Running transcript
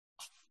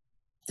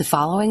The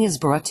following is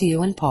brought to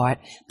you in part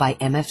by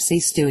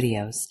MFC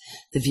Studios.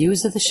 The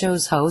views of the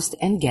show's host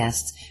and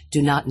guests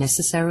do not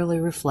necessarily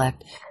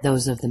reflect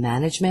those of the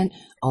management,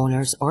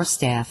 owners, or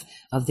staff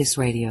of this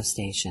radio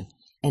station.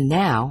 And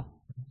now,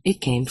 it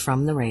came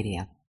from the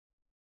radio.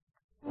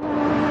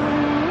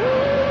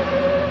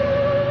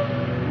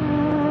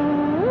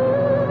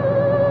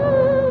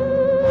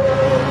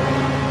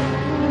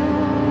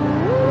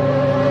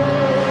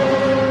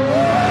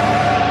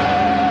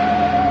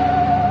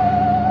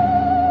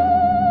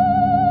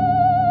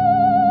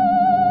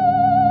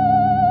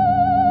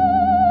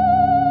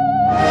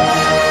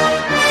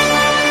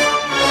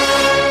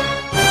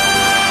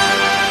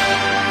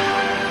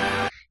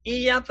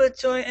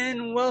 Joy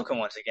and welcome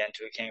once again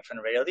to It Came From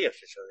the Radio, the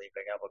official of the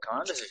Big Apple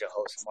Con. This is your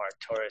host, Mark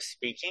Torres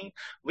speaking.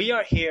 We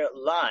are here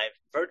live,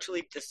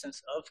 virtually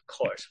distanced of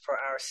course, for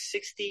our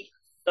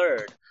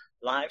 63rd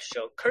live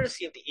show,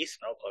 courtesy of the East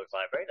Meadow Public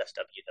Library. That's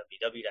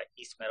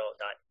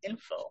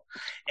www.eastmeadow.info.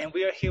 And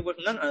we are here with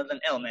none other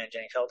than L-Man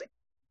Jenny Feldy.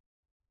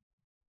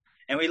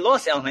 And we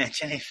lost L-Man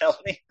Jenny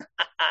Feldy.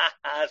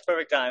 That's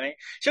perfect timing.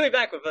 She'll be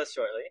back with us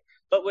shortly.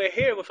 But we're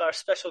here with our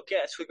special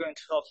guest who we're going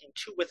to be talking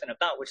to, with, and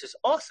about, which is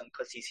awesome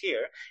because he's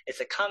here. It's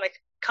a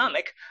comic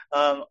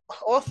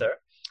author,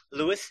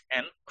 Louis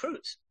M.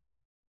 Cruz.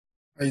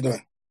 How you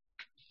doing?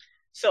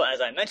 So,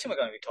 as I mentioned, we're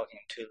going to be talking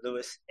to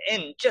Louis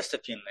in just a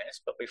few minutes.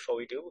 But before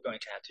we do, we're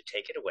going to have to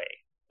take it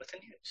away with the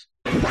news.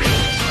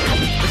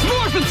 It's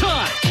morphin'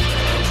 time!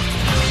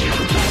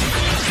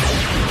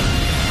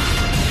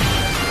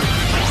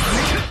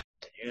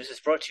 News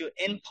is brought to you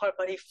in part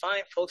by the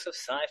fine folks of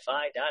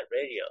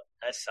Sci-Fi.radio.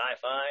 That's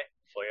sci-fi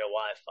for your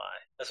Wi-Fi.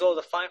 As well as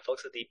the fine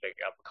folks of the Big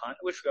Apple Con,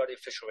 which we are the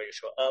official radio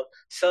show of,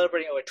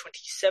 celebrating over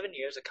 27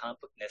 years of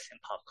comic bookness and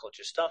pop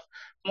culture stuff.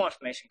 For more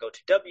information, go to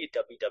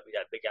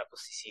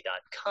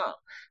www.bigapplecc.com.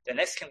 The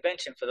next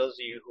convention, for those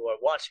of you who are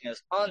watching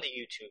us on the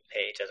YouTube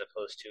page as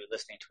opposed to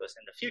listening to us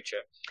in the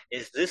future,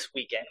 is this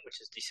weekend,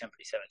 which is December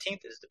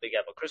 17th. This is the Big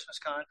Apple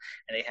Christmas Con,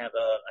 and they have,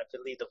 I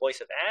believe, the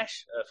voice of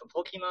Ash from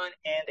Pokemon,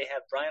 and they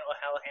have Brian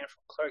O'Hallahan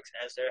from Clerks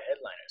as their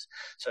headliners.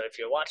 So if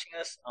you're watching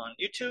us on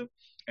YouTube,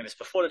 and it's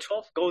before the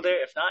 12th, go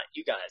there. If not,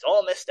 you guys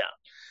all missed out.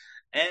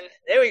 And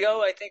there we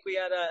go. I think we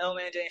got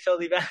L-Man Jenny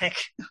Feldy back.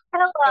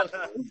 Hello.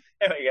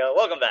 There we go.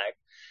 Welcome back.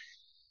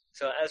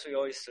 So as we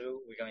always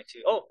do, we're going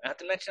to... Oh, I have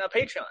to mention our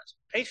Patreons.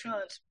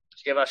 Patreons.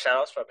 To give our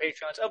shout-outs for our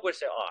Patreons, of which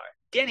there are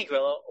Danny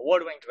Grillo,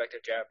 award-winning director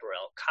Jared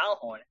Burrell, Kyle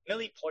Horn,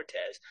 Millie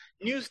Portez,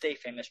 Newsday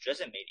famous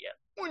Dresden Media,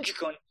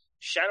 Unjikun,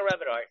 Shadow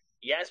Rabbit Art,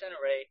 Yasmin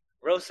Ray,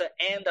 Rosa,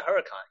 and the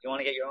Huracan. You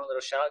want to get your own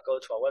little shout out, go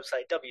to our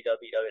website,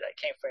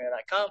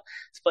 www.cameframe.com.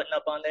 It's button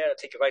up on there. It'll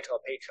take you right to our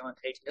Patreon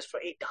page. And just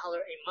for $8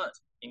 a month,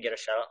 you can get a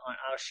shout out on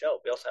our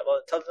show. We also have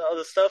tons of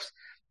other stuff,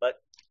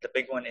 but the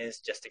big one is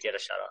just to get a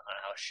shout out on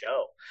our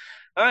show.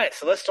 All right,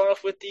 so let's start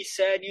off with the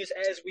sad news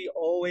as we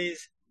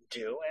always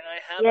do. And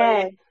I have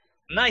a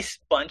nice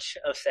bunch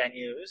of sad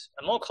news.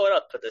 I'm all caught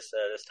up for this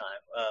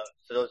time.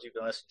 For those of you who've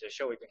been listening to the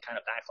show, we've been kind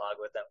of backlogged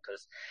with them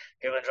because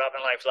they've been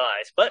dropping like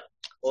flies. But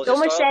we'll so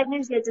much sad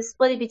news, you have to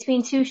split it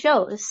between 2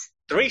 shows.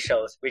 3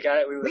 shows. We got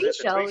it. We were there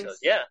for 3 shows.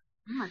 Yeah.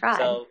 Oh my God.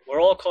 So we're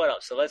all caught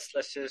up. So let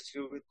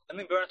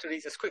me burn through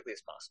these as quickly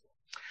as possible.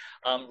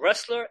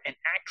 Wrestler and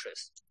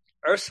actress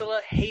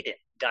Ursula Hayden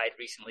died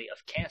recently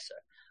of cancer.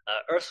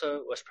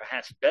 Ursula was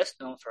perhaps best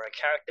known for her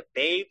character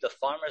Babe the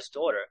Farmer's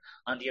Daughter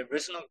on the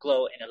original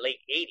Glow in the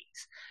late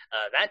 80s.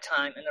 That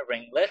time in the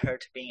ring led her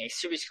to being a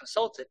series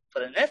consultant for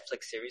the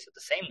Netflix series of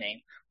the same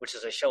name, which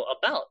is a show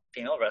about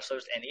female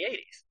wrestlers in the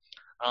 80s.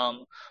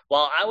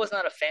 While I was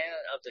not a fan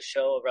of the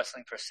show of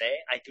wrestling per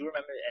se, I do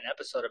remember an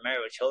episode of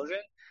Married with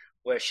Children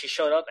where she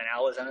showed up and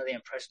I was under the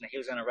impression that he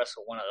was going to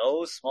wrestle one of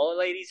those smaller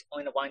ladies,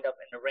 only to wind up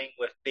in the ring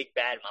with Big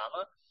Bad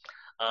Mama.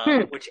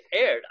 Which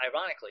aired,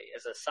 ironically,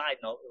 as a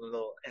side note, a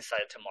little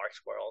insight to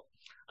Mark's world.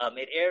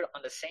 It aired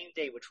on the same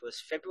day, which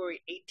was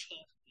February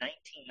 18th,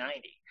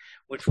 1990,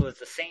 which was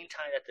the same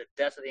time that the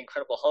Death of the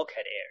Incredible Hulk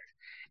had aired.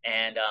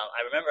 And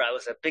I remember I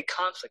was a big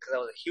conflict because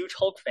I was a huge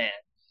Hulk fan,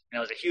 and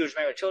I was a huge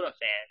Married with Children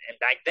fan. And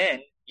back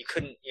then, you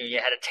couldn't,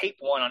 you had to tape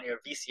one on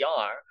your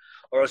VCR,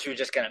 or else you were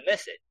just going to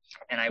miss it.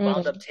 And I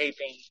wound up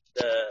taping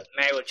the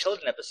Married with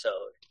Children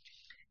episode,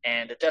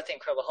 and the Death of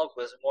the Incredible Hulk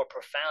was more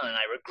profound, and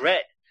I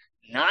regret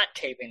not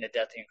taping the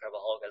Death of the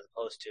Incredible Hulk as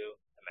opposed to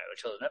a Married with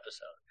Children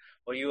episode.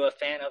 Were you a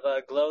fan of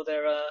Glow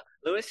there,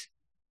 Louis?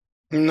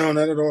 No,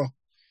 not at all.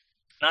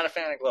 Not a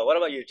fan of Glow. What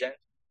about you, Jen?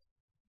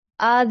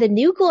 The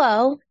new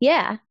Glow,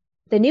 yeah.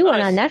 The new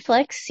one on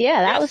Netflix. Yeah,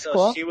 that was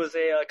cool. She was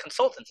a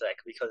consultant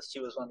exec because she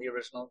was one of the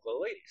original Glow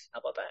ladies. How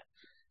about that?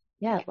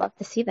 Yeah, I'd love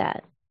to see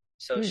that.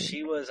 So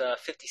she was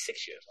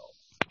 56 years old.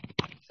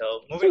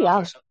 So moving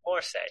on to some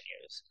more sad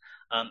news.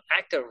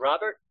 Actor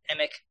Robert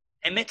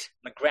Emmett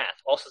McGrath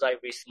also died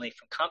recently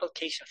from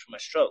complications from a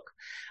stroke.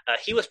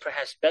 He was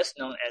perhaps best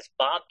known as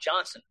Bob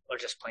Johnson, or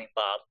just plain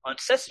Bob, on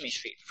Sesame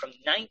Street from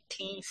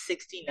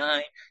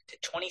 1969 to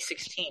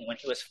 2016 when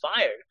he was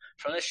fired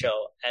from the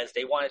show as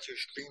they wanted to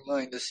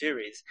streamline the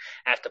series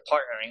after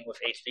partnering with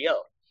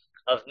HBO.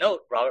 Of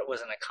note, Robert was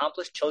an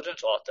accomplished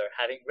children's author,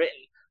 having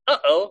written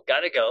Uh-oh,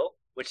 Gotta Go,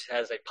 which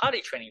has a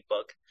potty training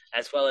book,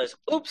 as well as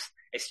Oops,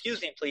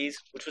 Excuse Me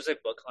Please, which was a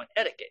book on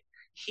etiquette.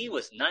 He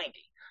was 90.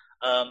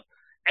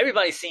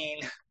 Everybody's seen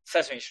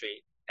Sesame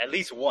Street at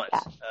least once,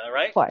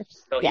 right? Of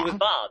course. So he was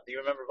Bob. Do you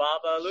remember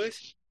Bob,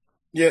 Louis?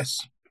 Yes.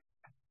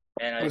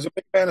 And I was a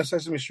big fan of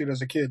Sesame Street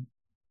as a kid.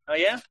 Oh,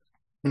 yeah?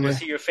 Yeah. Was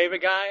he your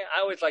favorite guy?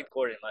 I always liked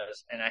Gordon,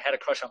 and I had a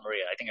crush on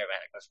Maria. I think I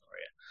had a crush on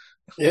Maria.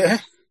 Yeah.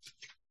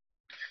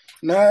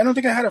 No, I don't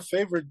think I had a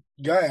favorite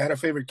guy. I had a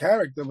favorite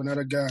character, but not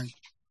a guy.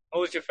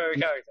 What was your favorite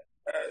character?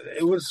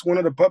 It was one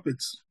of the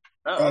puppets.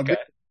 Oh, okay.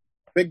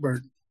 Big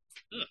Bird.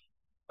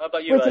 What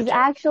about you? Which is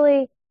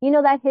actually, you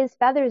know that his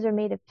feathers are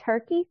made of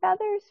turkey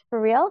feathers,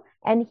 for real?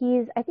 And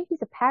I think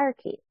he's a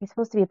parakeet. He's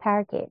supposed to be a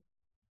parakeet.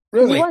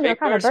 Really? You wonder Big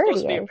what kind of Bird's bird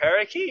supposed he to be a is.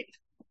 parakeet?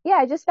 Yeah,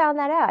 I just found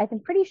that out. I'm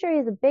pretty sure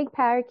he's a big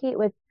parakeet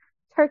with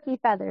turkey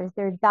feathers.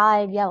 They're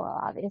dyed yellow,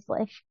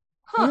 obviously.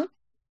 Huh.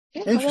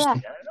 Yeah, Interesting. look I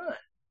at don't know.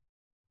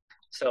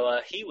 So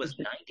he was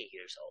 90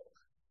 years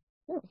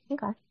old.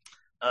 Okay.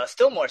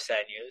 Still more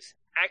sad news.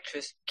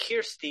 Actress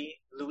Kirstie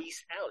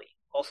Louise Alley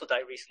also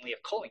died recently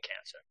of colon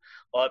cancer,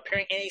 while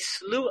appearing in a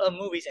slew of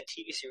movies and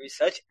TV series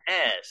such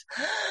as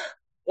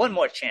One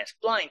More Chance,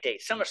 Blind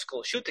Date, Summer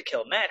School, Shoot to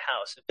Kill,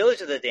 Madhouse,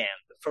 Village of the Damned,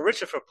 For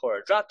Richer for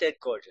Poorer, Drop Dead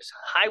Gorgeous,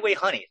 Highway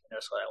Honey, I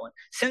never saw that one,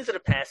 Sins of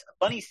the Past,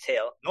 Bunny's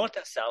Tale, North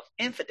and South,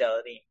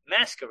 Infidelity,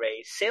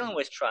 Masquerade, Salem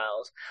Witch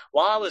Trials,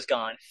 While I Was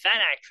Gone,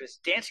 Fat Actress,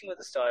 Dancing with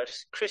the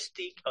Stars,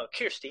 Kirstie,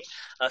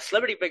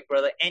 Celebrity Big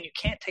Brother, and You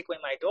Can't Take Away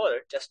My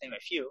Daughter, just name a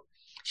few.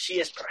 She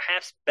is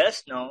perhaps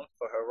best known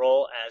for her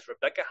role as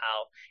Rebecca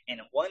Howe in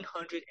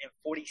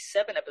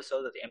 147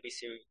 episodes of the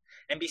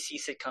NBC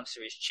sitcom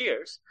series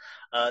Cheers,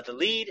 the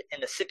lead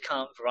in the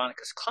sitcom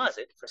Veronica's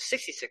Closet for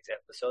 66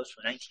 episodes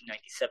from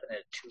 1997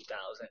 to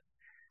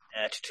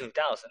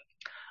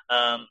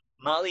 2000,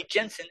 Molly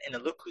Jensen in the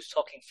Look Who's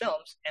Talking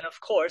films, and of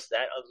course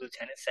that of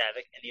Lieutenant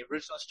Saavik in the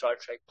original Star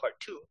Trek Part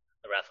 2,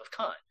 The Wrath of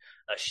Khan.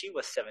 She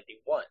was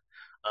 71.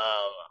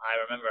 I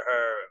remember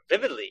her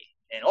vividly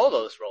in all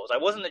those roles. I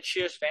wasn't a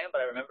Cheers fan,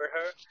 but I remember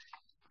her.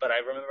 But I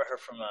remember her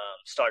from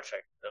Star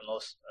Trek,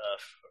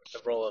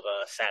 the role of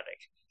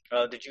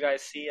Saavik. Did you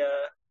guys see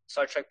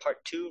Star Trek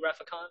Part 2,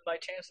 Wrath of Khan, by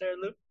chance there,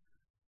 Luke?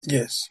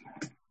 Yes.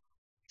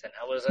 And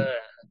how was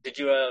did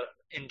you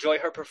enjoy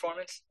her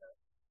performance?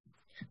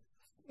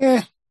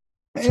 Yeah.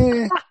 All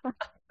right,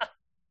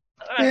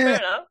 fair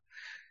enough.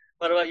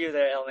 What about you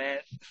there, El Man?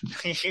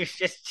 You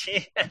just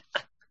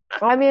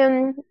I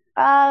mean,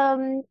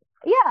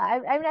 yeah,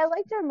 I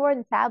liked her more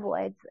in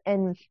tabloids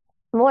and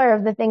more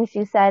of the things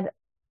she said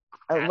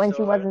when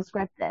she wasn't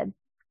scripted.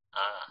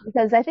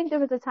 Because I think there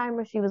was a time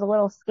where she was a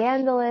little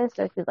scandalous,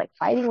 or she was like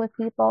fighting with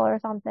people or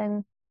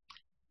something.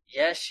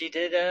 Yeah, she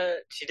did.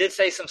 She did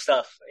say some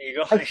stuff.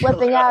 Like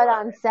flipping out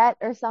on set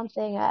or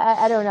something.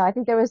 I don't know. I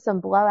think there was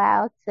some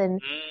blowouts,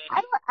 and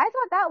I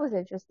thought that was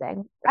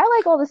interesting. I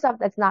like all the stuff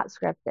that's not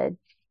scripted.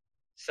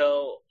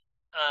 So,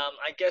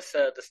 I guess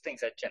the things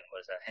that Jen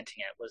was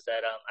hinting at was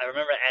that I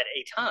remember at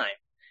a time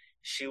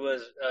she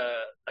was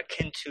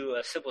akin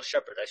to Sybil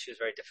Shepherd, that she was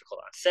very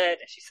difficult on set,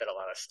 and she said a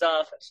lot of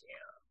stuff, and she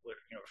would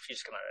refuse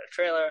to come out of the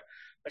trailer.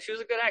 But she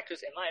was a good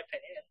actress, in my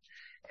opinion.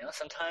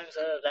 Sometimes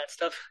that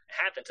stuff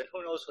happens, and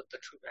who knows what the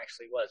truth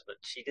actually was. But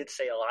she did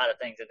say a lot of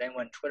things, and then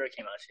when Twitter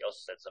came out, she also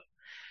said some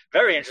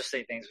very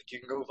interesting things, which you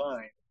can go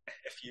find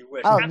if you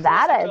wish. Oh,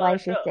 that I'd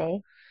like to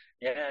see.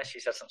 Yeah, she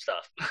said some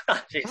stuff.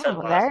 She said a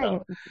lot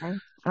of stuff.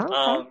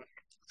 Okay.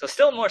 So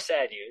still more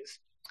sad news.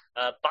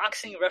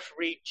 Boxing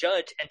referee,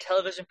 judge, and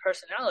television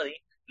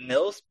personality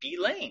Mills B.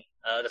 Lane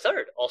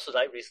III also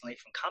died recently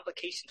from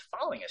complications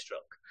following a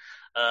stroke.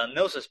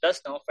 Mills was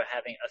best known for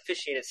having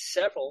officiated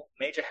several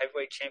major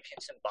heavyweight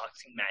championship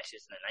boxing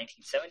matches in the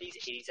 1970s,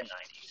 80s, and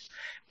 90s,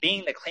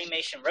 being the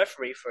claymation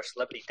referee for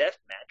Celebrity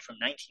Deathmatch from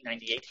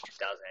 1998 to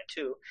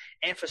 2002,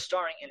 and for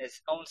starring in his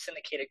own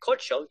syndicated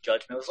court show,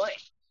 Judge Mills Lane.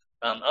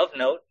 Of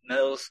note,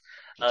 Mills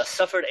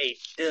suffered a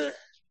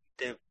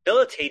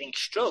debilitating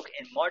stroke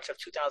in March of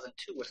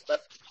 2002, which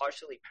left him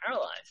partially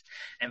paralyzed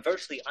and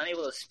virtually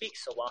unable to speak.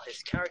 So while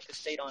his character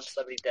stayed on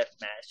Celebrity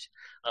Deathmatch,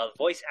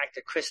 voice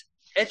actor Chris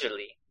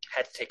Edgerly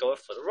had to take over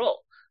for the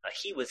role.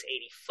 He was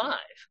 85.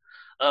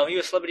 Are you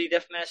a Celebrity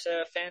Deathmatch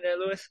fan there,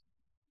 Louis?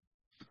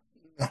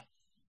 No.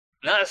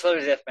 Not a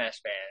Celebrity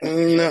Deathmatch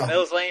fan. No.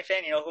 Mills Lane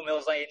fan? You know who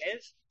Mills Lane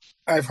is?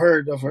 I've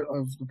heard of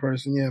the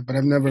person, yeah, but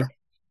I've never.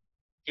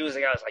 He was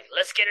the guy who was like,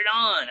 "Let's get it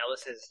on." That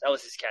was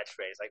his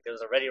catchphrase. Like, there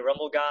was a Ready to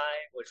Rumble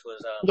guy, which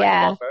was Mike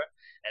Buffer,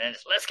 and then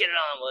just "Let's get it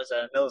on" was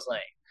Mills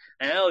Lane.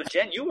 And I know,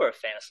 Jen, you were a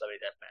fan of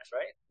Celebrity Deathmatch,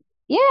 right?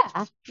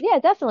 Yeah,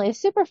 definitely.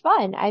 It's super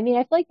fun. I mean,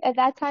 I feel like at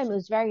that time it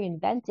was very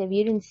inventive.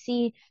 You didn't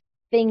see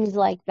things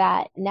like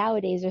that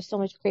nowadays. There's so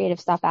much creative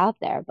stuff out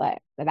there,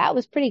 but that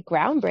was pretty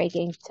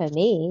groundbreaking to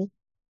me.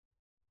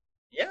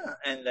 Yeah,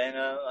 and then,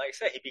 like I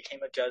said, he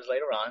became a judge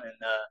later on, and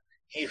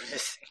he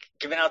was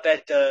giving out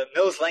that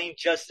Mills Lane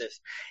justice.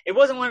 It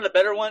wasn't one of the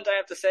better ones, I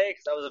have to say,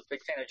 because I was a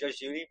big fan of Judge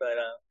Judy, but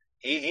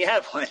he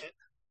had one.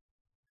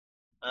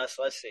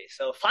 So let's see.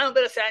 So final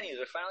bit of sad news.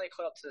 We're finally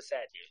caught up to the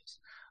sad news.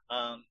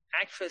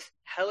 Actress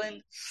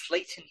Helen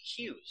Slayton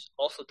Hughes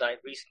also died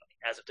recently,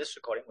 as of this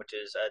recording, which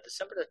is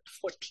December the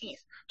 14th,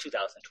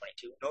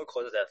 2022. No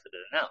cause of death has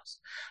been announced.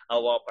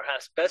 While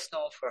perhaps best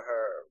known for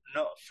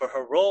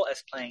her role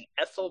as playing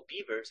Ethel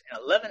Beavers in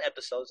 11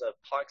 episodes of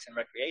Parks and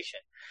Recreation,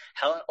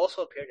 Helen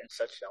also appeared in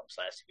such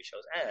films/TV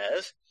shows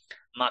as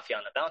Mafia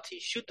on the Bounty,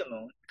 Shoot the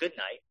Moon, Good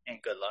Night,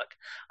 and Good Luck.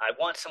 I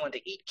Want Someone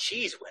to Eat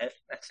Cheese With,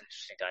 that's an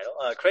interesting title,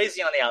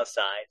 Crazy on the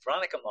Outside,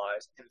 Veronica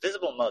Mars,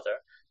 Invisible Mother,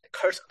 The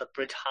Curse of the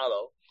Bridge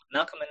Hollow,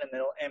 Malcolm in the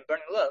Middle, and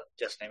Burning Love,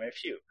 just to name a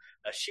few.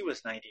 She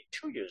was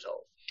 92 years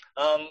old.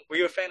 Were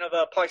you a fan of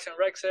Parks and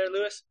Recs there,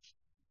 Lewis?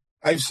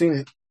 I've seen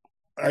it.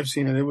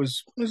 It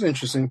was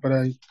interesting, but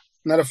I'm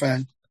not a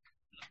fan.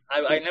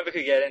 I never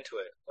could get into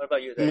it. What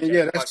about you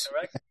there, Parks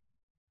and Recs?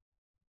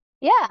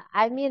 Yeah,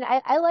 I mean,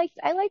 I liked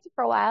it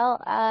for a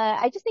while.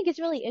 I just think it's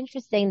really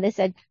interesting. They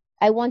said,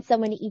 I want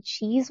someone to eat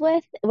cheese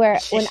with, where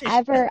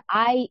whenever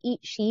I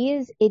eat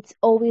cheese, it's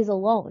always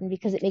alone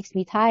because it makes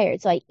me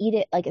tired. So I eat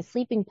it like a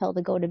sleeping pill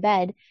to go to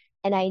bed,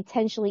 and I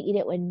intentionally eat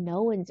it when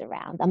no one's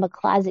around. I'm a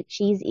closet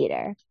cheese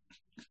eater.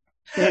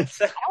 I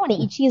don't want to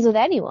eat cheese with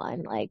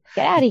anyone. Like,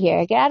 get out of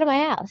here. Get out of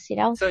my house,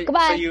 So,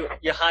 goodbye. So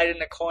you hide in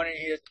the corner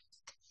here.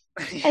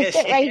 I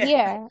sit right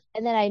here,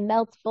 and then I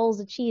melt bowls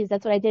of cheese.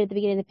 That's what I did at the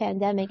beginning of the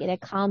pandemic, and it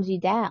calms you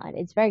down.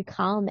 It's very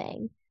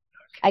calming.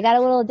 I got a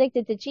little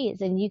addicted to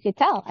cheese, and you could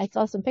tell. I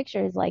saw some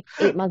pictures like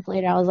 8 months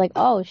later. I was like,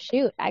 oh,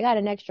 shoot, I got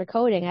an extra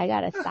coating. I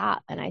got to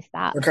stop, and I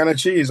stopped. What kind of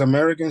cheese?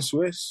 American,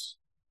 Swiss?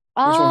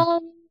 Which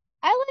one?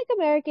 I like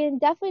American,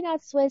 definitely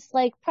not Swiss,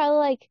 like probably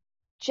like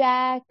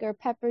Jack or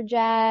Pepper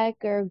Jack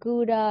or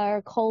Gouda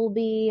or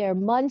Colby or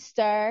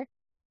Munster.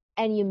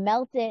 And you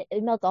melt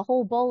a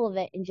whole bowl of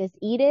it and just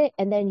eat it.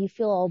 And then you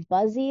feel all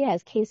buzzy. It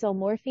has queso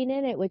morphine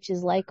in it, which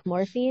is like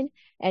morphine.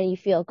 And you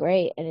feel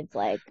great. And it's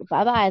like,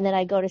 bye-bye. And then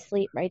I go to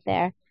sleep right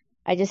there.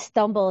 I just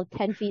stumble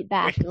 10 feet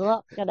back.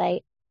 Look, good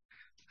night.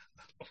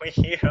 We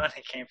here on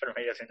the Came From the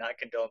Radio do not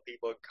condone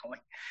people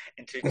going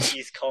into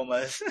cheese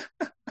comas.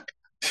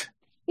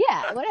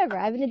 Yeah, whatever.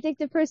 I have an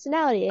addictive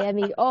personality. I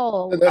mean,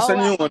 that's a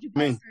new one to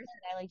me.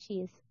 I like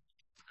cheese.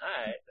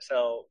 All right.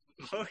 So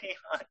moving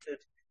on to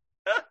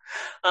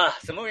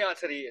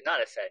the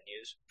not as sad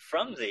news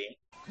from the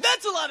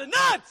That's a lot of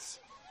nuts!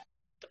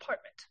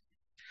 department.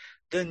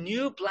 The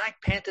new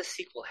Black Panther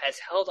sequel has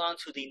held on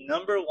to the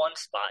number one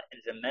spot in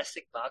the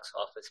domestic box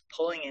office,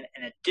 pulling in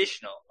an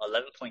additional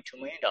 $11.2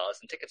 million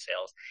in ticket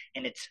sales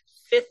in its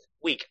fifth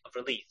week of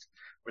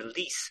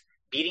release,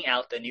 beating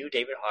out the new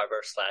David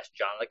Harbour /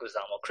 John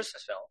Leguizamo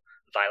Christmas film,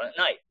 Violent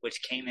Night,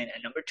 which came in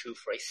at number 2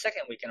 for a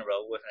second week in a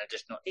row with an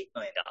additional $8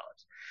 million.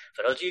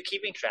 For those of you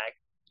keeping track,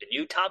 the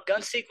new Top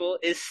Gun sequel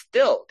is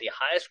still the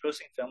highest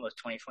grossing film of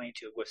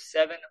 2022 with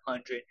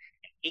 $718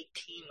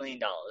 million,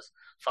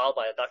 followed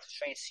by the Doctor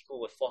Strange sequel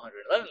with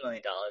 $411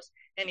 million,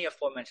 and the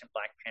aforementioned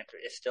Black Panther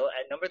is still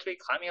at number 3,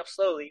 climbing up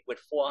slowly with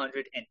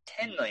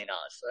 $410 million.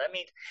 So that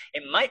means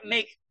it might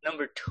make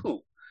number 2.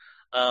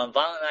 Violent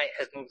Night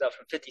has moved up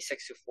from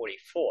 56 to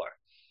 44.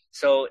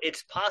 So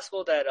it's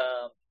possible that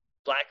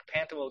Black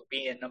Panther will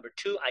be in number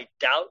 2. I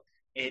doubt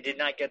it did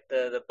not get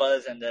the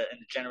buzz and the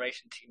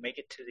generation to make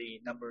it to the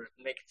number,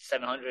 make it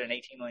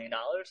 $718 million.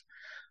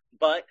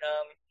 But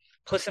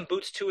Puss in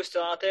Boots 2 is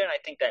still out there, and I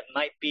think that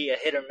might be a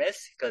hit or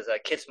miss because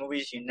kids'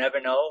 movies, you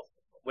never know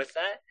with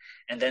that.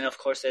 And then, of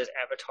course, there's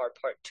Avatar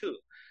Part 2.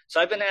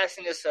 So I've been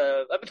asking this,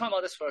 I've been talking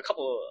about this for a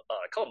couple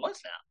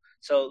months now.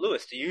 So,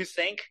 Lewis, do you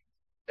think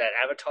that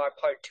Avatar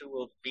Part 2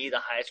 will be the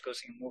highest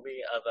grossing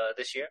movie of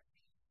this year?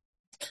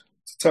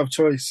 It's a tough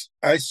choice.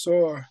 I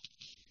saw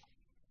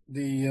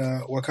the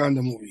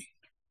Wakanda movie.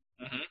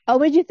 Mm-hmm. Oh,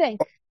 what'd you think?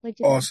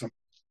 Awesome.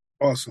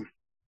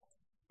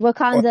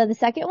 Wakanda, the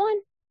second one?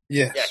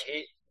 Yes.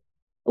 Yeah,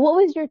 what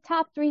was your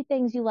top 3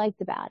 things you liked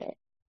about it?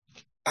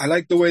 I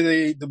like the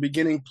way the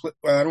beginning.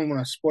 I don't want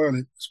to spoil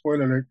it.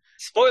 Spoiler alert.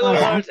 Spoiler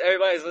alert!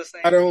 Everybody's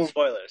listening.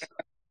 Spoilers.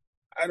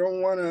 I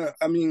don't want to.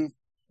 I mean,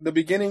 the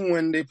beginning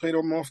when they played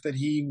him off that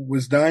he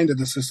was dying, that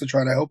the sister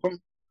tried to help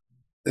him.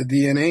 The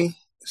DNA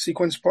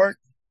sequence part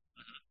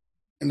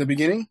in the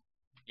beginning.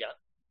 Yeah.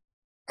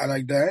 I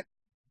like that.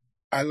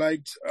 I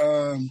liked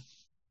the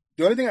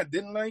only thing I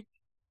didn't like,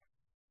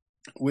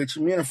 which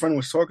me and a friend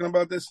was talking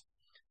about this.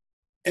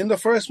 In the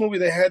first movie,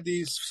 they had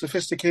these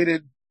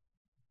sophisticated,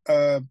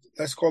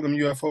 let's call them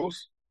UFOs.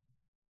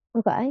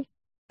 Okay.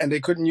 And they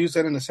couldn't use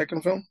that in the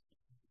second film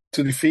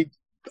to defeat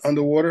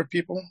underwater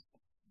people.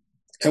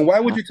 And why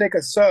would you take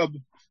a sub?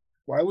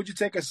 Why would you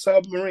take a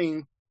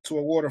submarine to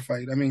a water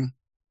fight? I mean,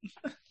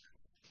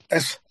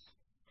 that's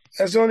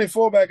the only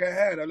fallback I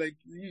had. I like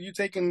you're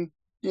taking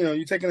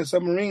a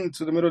submarine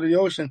to the middle of the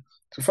ocean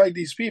to fight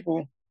these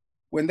people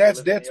when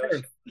that's their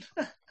turf.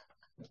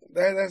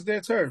 That's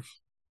their turf.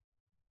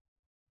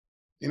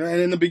 And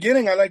in the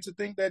beginning, I like to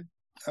think that,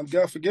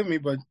 God forgive me,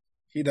 but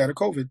he died of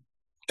COVID.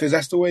 Because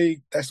that's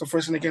the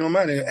first thing that came to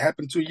mind. It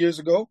happened 2 years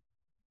ago.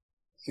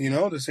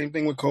 The same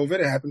thing with COVID.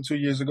 It happened 2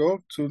 years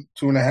ago, two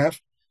and a half.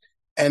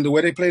 And the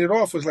way they played it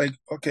off was like,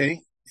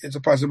 okay, it's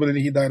a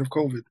possibility he died of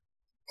COVID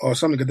or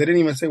something. Because they didn't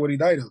even say what he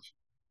died of.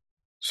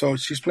 So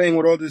she's playing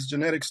with all this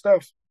genetic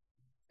stuff,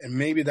 and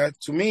maybe that,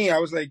 to me, I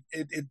was like,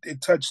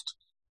 it touched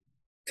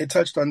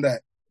on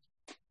that.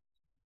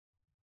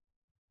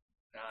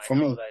 Now, for I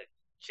know me. that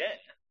Jen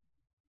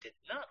did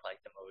not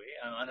like the movie.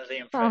 I'm under the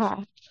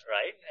impression,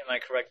 right? Am I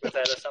correct with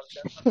that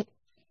assumption?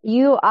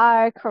 You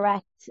are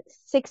correct.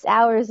 6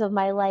 hours of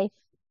my life.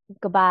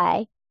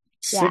 Goodbye.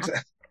 Yeah.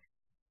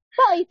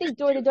 Well, you think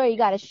door to door, you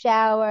got a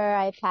shower.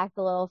 I packed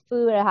a little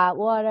food, a hot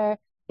water,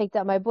 picked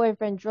up my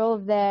boyfriend,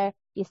 drove there.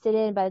 You sit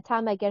in. By the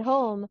time I get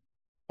home,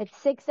 it's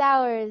 6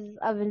 hours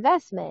of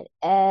investment,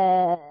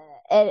 and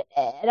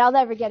I'll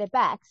never get it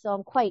back.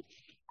 So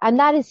I'm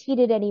not as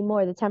heated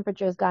anymore. The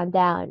temperature has gone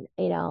down,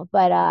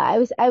 but I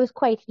was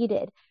quite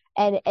heated.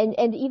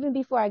 And even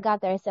before I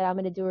got there, I said I'm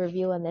going to do a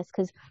review on this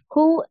because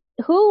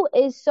who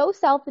is so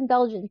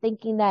self-indulgent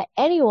thinking that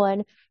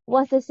anyone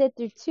wants to sit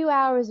through 2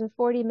 hours and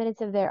 40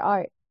 minutes of their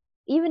art?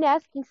 Even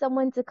asking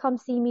someone to come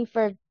see me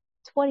for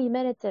 20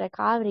 minutes at a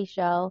comedy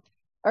show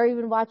or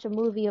even watch a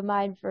movie of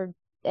mine for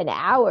an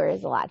hour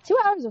is a lot. 2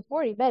 hours and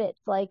 40 minutes.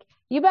 Like,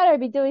 you better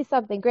be doing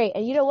something great.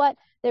 And you know what?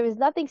 There was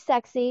nothing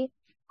sexy.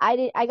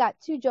 I got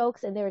 2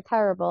 jokes and they were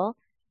terrible.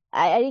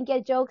 I didn't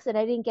get jokes and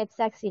I didn't get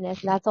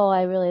sexiness. And that's all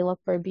I really look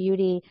for.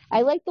 Beauty.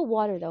 I like the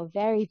water though.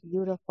 Very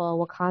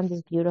beautiful.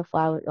 Wakanda's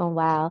beautiful. Oh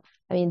wow.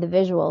 I mean the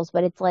visuals,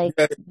 but it's like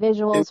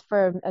visuals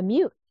for a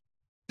mute.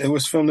 It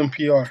was filmed in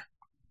PR.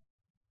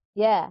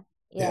 Yeah.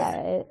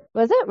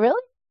 Was it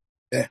really?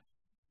 Yeah.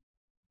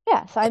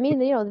 Yeah. So I mean,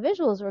 the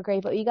visuals were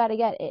great, but you got to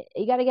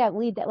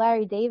get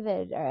Larry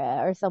David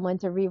or someone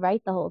to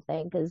rewrite the whole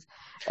thing because,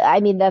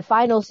 I mean, the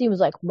final scene was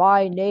like,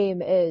 "My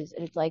name is,"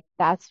 and it's like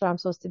that's what I'm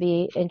supposed to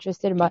be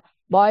interested in.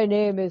 My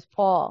name is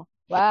Paul.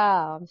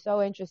 Wow, I'm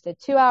so interested.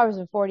 2 hours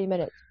and 40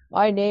 minutes.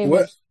 My name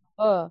is.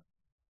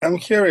 I'm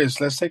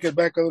curious. Let's take it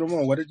back a little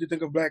more. What did you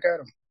think of Black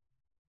Adam?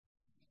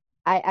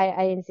 I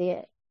didn't see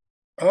it.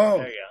 Oh,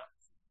 there you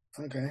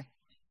go. Okay.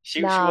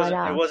 She wasn't.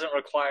 No. It wasn't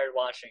required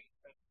watching.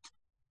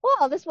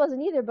 Well, this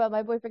wasn't either, but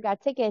my boyfriend got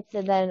tickets,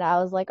 and then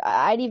I was like,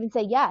 I'd even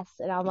say yes,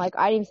 and I'm like,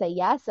 I didn't even say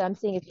yes, and I'm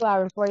seeing a 2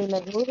 hour and 40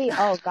 minute movie.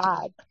 Oh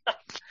God!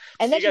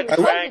 And then she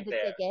refunded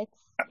the tickets.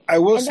 I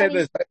will say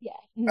this.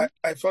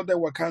 I thought that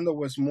Wakanda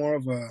was more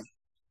of a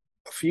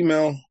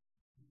female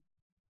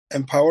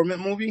empowerment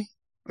movie.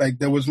 Like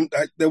there was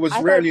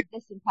rarely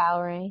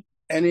disempowering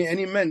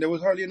any men. There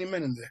was hardly any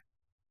men in there.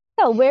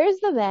 No, where's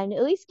the men?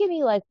 At least give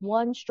me like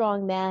one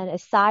strong man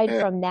aside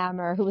from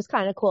Namor, who was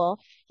kind of cool.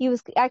 He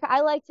was,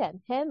 I liked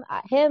him.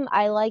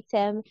 I liked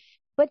him.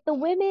 But the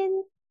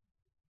women,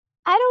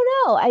 I don't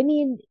know. I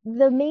mean,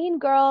 the main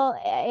girl,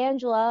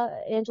 Angela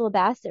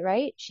Bassett,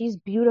 right? She's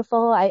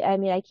beautiful. I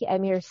mean,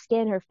 her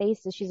skin, her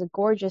face, she's a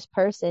gorgeous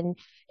person.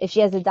 If she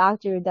has a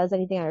doctor who does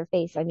anything on her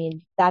face, I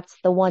mean, that's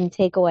the one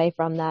takeaway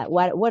from that.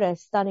 What a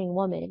stunning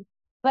woman.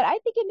 But I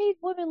think it made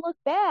women look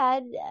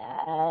bad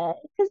because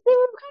they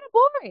were kind of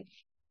boring.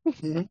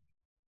 Mm-hmm.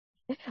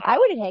 I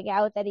wouldn't hang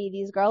out with any of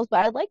these girls,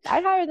 but I'd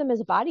hire them as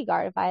a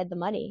bodyguard if I had the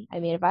money.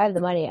 I mean, if I have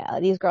the money,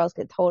 these girls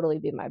could totally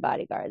be my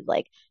bodyguard.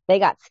 Like, they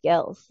got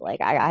skills.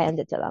 Like, I hand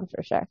it to them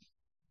for sure.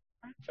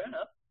 Fair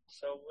enough.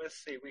 So let's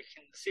see. We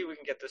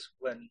can get this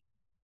one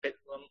bit.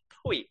 Let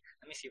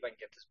me see if I can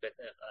get this bit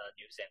of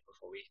news in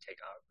before we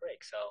take our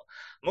break. So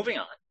moving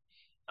on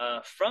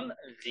from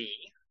the.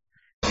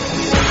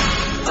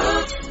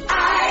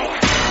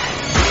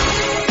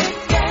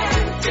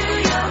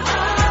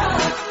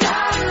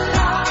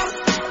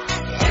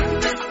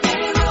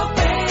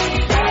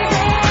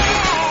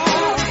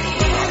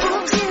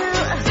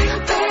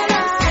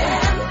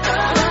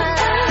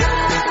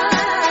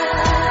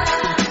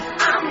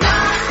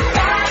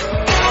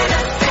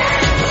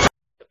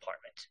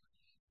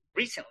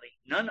 Recently,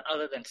 none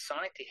other than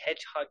Sonic the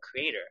Hedgehog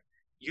creator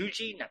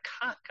Yuji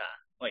Naka,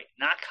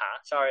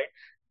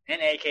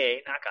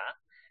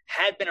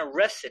 had been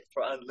arrested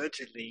for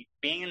allegedly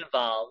being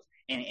involved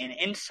in an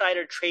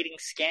insider trading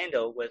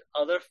scandal with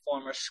other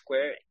former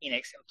Square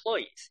Enix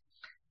employees.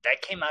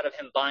 That came out of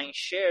him buying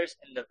shares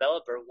in the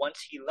developer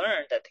once he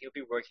learned that he would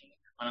be working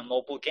on a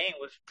mobile game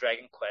with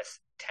Dragon Quest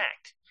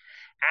Tact.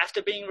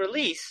 After being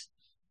released,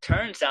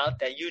 turns out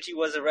that Yuji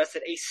was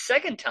arrested a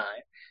second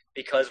time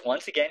because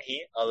once again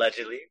he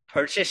allegedly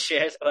purchased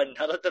shares of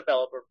another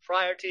developer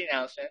prior to the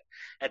announcement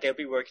that they'll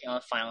be working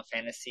on Final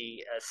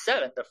Fantasy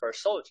VII, The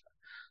First Soldier.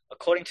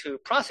 According to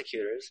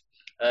prosecutors,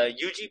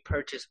 Yuji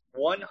purchased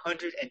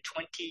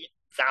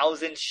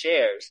 120,000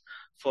 shares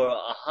for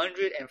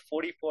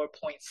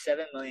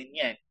 144.7 million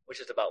yen, which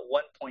is about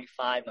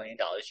 $1.5 million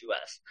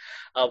US,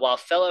 while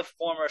fellow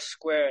former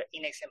Square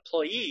Enix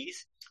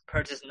employees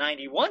purchased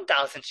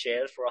 91,000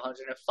 shares for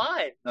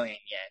 105 million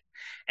yen,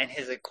 and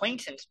his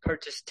acquaintance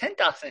purchased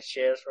 10,000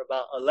 shares for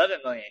about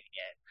 11 million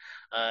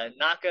yen.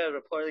 Naka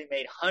reportedly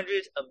made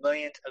hundreds of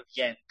millions of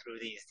yen through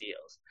these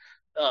deals.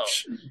 Oh,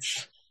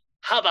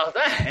 how about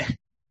that?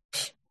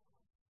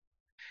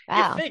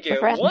 Wow. You figure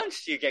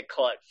once you get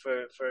caught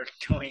for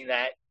doing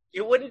that,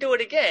 you wouldn't do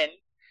it again,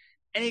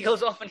 and he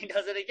goes off and he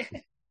does it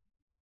again.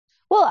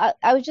 Well,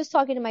 I was just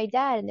talking to my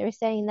dad, and they were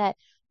saying that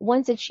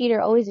once a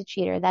cheater, always a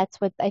cheater. That's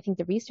what I think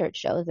the research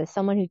shows, that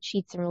someone who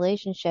cheats in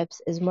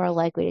relationships is more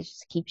likely to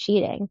just keep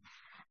cheating.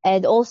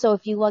 And also,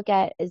 if you look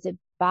at, is it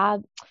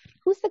Bob?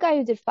 Who's the guy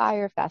who did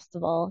Fyre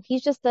Festival? He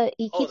keeps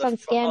on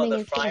scamming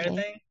and scamming.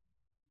 Thing?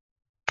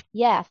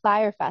 Yeah,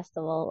 Fyre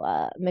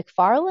Festival.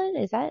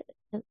 McFarlane, is that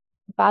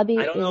Bobby?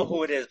 I don't know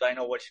who it is, but I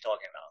know what you're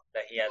talking about.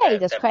 That he had he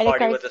does that credit party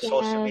card with the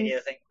social media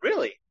thing.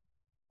 Really?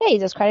 Yeah, he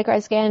does credit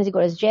card scams. He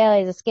goes to jail.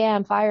 He has a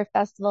scam. Fyre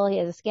Festival. He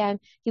has a scam.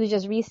 He was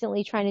just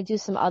recently trying to do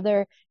some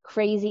other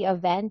crazy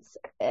events.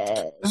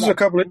 This is a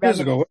couple of years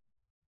ago.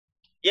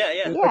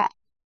 Yeah.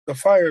 The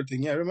fire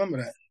thing. Yeah, I remember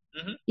that.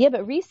 Mm-hmm. Yeah,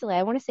 but recently,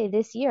 I want to say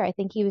this year, I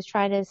think he was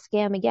trying to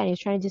scam again. He was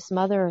trying to do some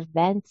other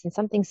events and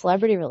something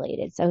celebrity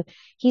related. So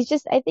he's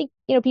just, I think,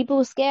 people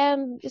who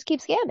scam just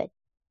keep scamming.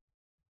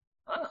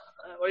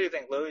 What do you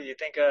think, Lou? You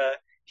think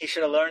he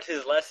should have learned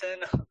his lesson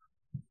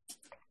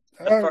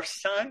the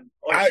first time?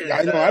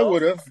 I know I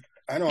would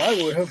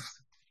have.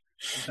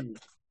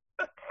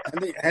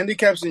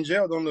 Handicaps in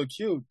jail don't look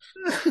cute.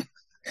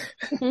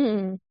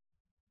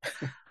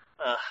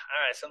 All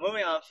right, so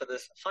moving on for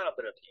this final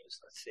bit of news.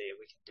 Let's see if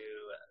we can do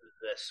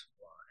this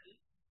one.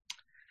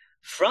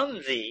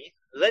 From the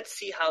Let's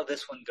See How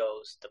This One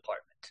Goes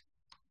department.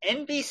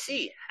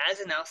 NBC has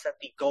announced that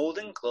the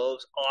Golden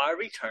Globes are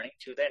returning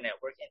to their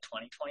network in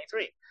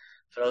 2023.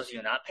 For those of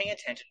you not paying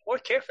attention, or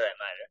care for that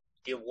matter,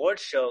 the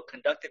awards show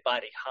conducted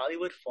by the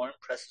Hollywood Foreign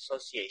Press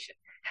Association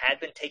had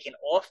been taken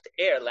off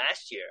the air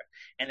last year,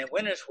 and the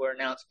winners were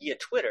announced via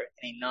Twitter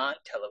in a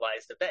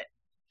non-televised event.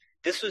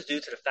 This was due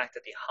to the fact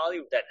that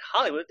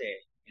Hollywood, the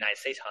United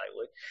States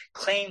Hollywood,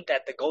 claimed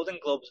that the Golden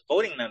Globes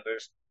voting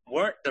members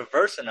weren't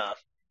diverse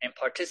enough and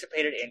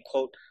participated in,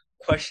 quote,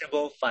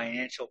 questionable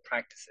financial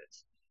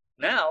practices.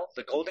 Now,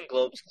 the Golden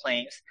Globes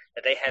claims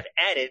that they have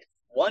added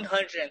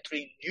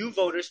 103 new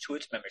voters to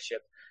its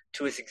membership,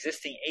 to its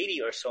existing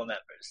 80 or so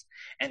members,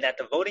 and that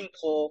the voting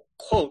pool,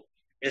 quote,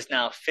 is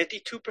now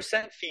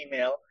 52%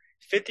 female,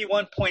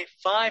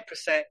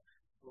 51.5%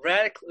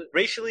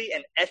 racially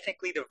and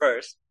ethnically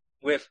diverse,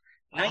 with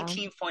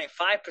 19.5%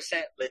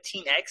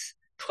 Latinx,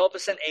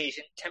 12%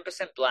 Asian,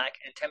 10% Black,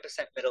 and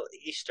 10% Middle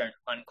Eastern,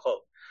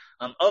 unquote.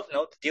 Of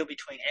note, the deal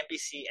between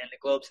NBC and the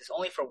Globes is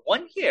only for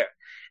 1 year,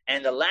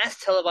 and the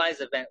last televised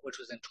event, which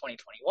was in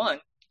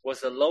 2021, was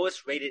the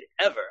lowest rated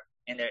ever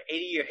in their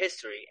 80-year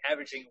history,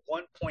 averaging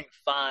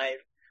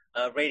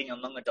 1.5 rating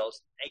among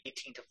adults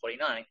 18 to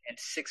 49 and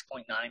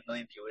 6.9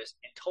 million viewers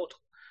in total.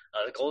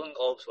 The Golden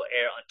Globes will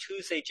air on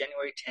Tuesday,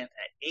 January 10th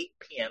at 8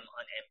 p.m.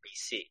 on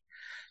NBC.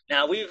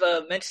 Now, we've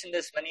mentioned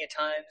this many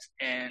times,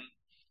 and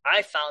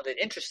I found it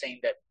interesting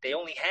that they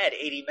only had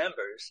 80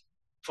 members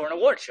for an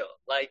award show.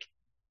 Like,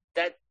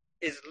 that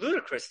is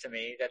ludicrous to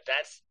me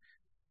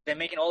they're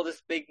making all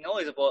this big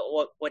noise about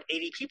what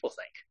 80 people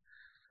think.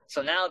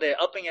 So now they're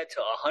upping it to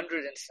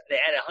 100, and they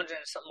add 100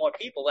 and some more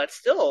people. That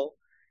still,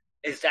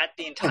 is that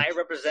the entire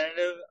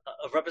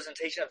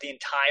representation of the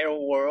entire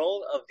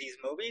world of these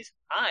movies?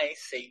 I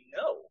say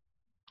no.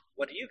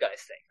 What do you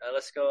guys think?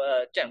 Let's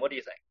go, Jen, what do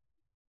you think?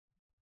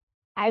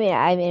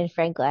 I mean,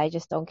 frankly, I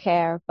just don't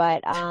care.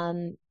 But I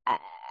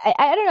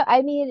don't know.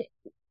 I mean,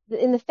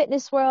 in the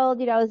fitness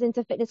world, I was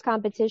into fitness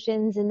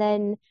competitions, and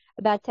then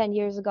about 10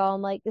 years ago,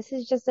 I'm like, this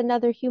is just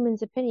another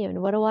human's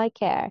opinion. What do I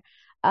care?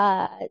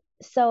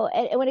 So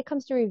when it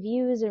comes to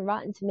reviews and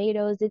Rotten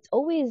Tomatoes, it's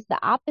always the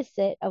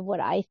opposite of what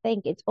I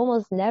think. It's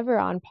almost never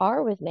on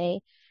par with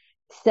me.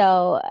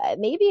 So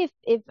maybe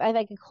if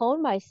I could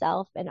clone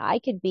myself and I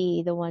could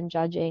be the one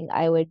judging,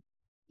 I would,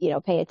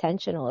 pay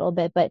attention a little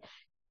bit. But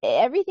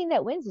everything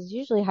that wins is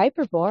usually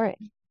hyper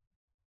boring.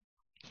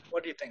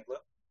 What do you think, Lou?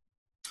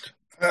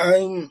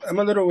 I'm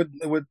a little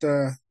with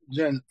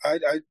Jen. I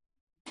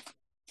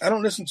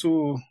don't listen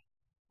to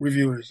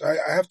reviewers.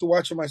 I have to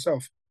watch it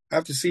myself. I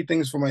have to see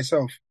things for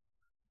myself.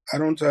 I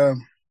don't.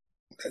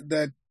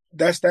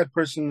 That's that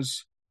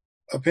person's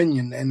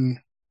opinion, and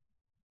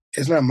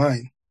it's not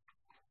mine.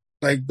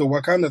 Like the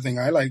Wakanda thing,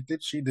 I liked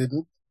it. She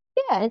didn't.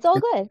 Yeah, it's all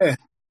good. Yeah.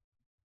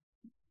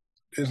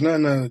 There's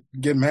nothing to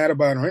get mad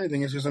about or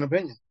anything. It's just an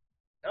opinion.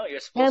 No, you're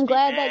supposed to be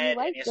glad mad, that you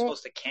liked and you're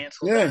supposed to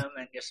cancel Yeah. them,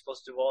 and you're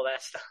supposed to do all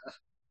that stuff.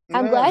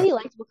 I'm glad he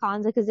liked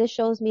Wakanda, because this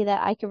shows me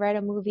that I could write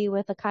a movie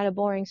with a kind of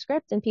boring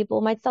script and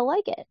people might still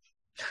like it.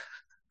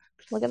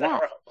 Look at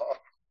that.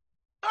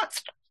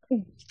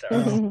 It's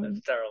terrible.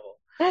 It's terrible.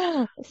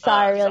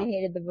 Sorry, I really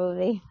hated the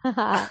movie.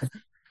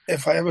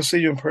 If I ever see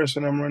you in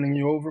person, I'm running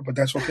you over, but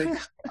that's okay.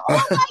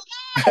 Oh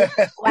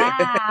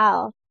my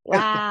God!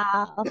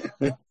 Wow.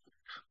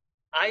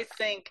 I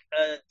think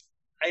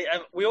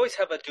we always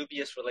have a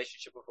dubious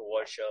relationship with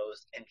award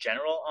shows in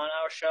general on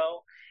our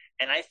show,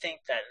 and I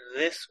think that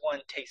this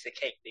one takes the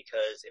cake,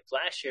 because if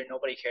last year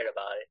nobody cared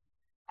about it,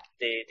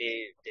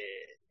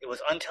 it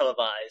was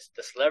untelevised.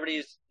 The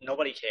celebrities,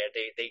 nobody cared.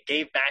 They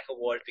gave back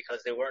awards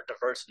because they weren't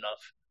diverse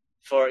enough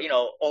for,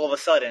 all of a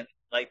sudden,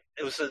 like,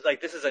 it was like,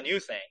 this is a new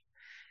thing.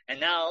 And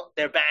now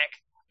they're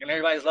back and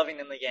everybody's loving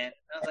them again.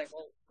 And I was like,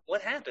 well,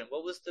 what happened?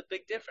 What was the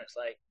big difference?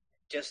 Like,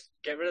 just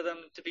get rid of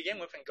them to begin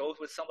with and go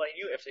with somebody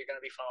new if they're going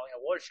to be following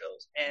award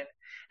shows. And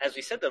as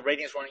we said, the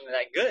ratings weren't even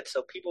that good,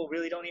 so people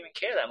really don't even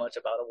care that much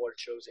about award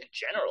shows in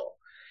general.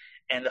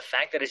 And the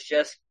fact that it's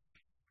just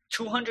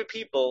 200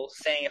 people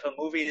saying if a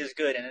movie is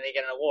good and then they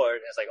get an award,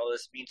 and it's like, oh,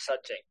 this means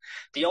something.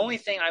 The only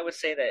thing I would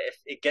say that if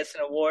it gets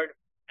an award,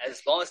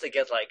 as long as they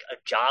get like a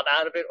job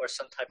out of it or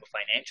some type of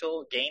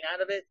financial gain out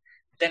of it,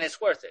 then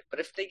it's worth it. But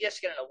if they just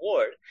get an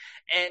award,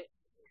 and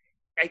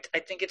I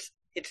think it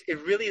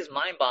really is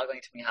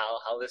mind-boggling to me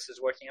how this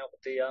is working out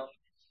with the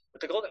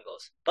Golden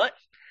Globes. But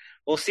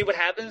we'll see what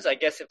happens. I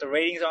guess if the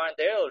ratings aren't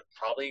there, it'll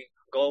probably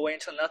go away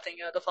until nothing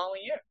the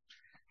following year.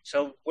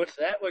 So with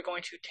that, we're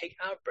going to take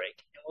our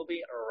break, and we'll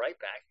be right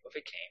back with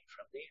It Came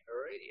From the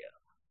Radio.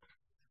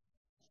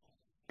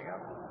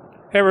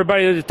 Hey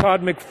everybody, this is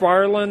Todd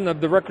McFarlane of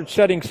the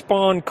record-setting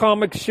Spawn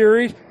comic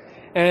series.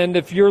 And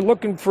if you're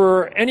looking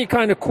for any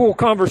kind of cool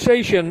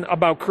conversation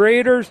about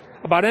creators,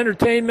 about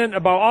entertainment,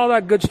 about all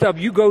that good stuff,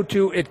 you go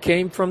to It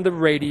Came From the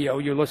Radio.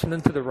 You're listening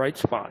to the right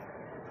spot.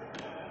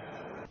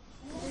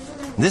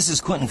 This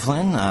is Quentin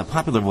Flynn, a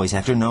popular voice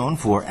actor known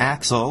for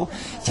Axel,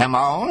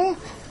 Timon,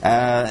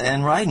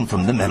 and Raiden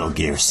from the Metal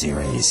Gear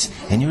series.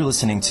 And you're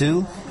listening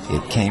to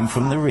It Came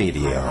From the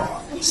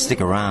Radio. Stick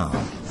around.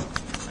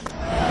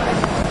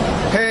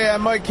 Hey,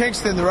 I'm Mike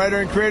Kingston, the writer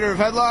and creator of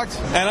Headlocked.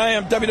 And I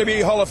am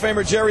WWE Hall of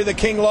Famer Jerry the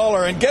King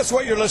Lawler. And guess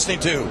what you're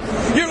listening to?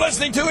 You're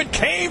listening to It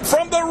Came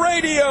From the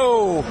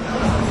Radio.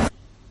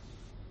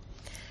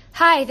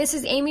 Hi, this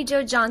is Amy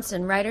Jo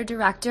Johnson,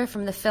 writer-director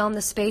from the film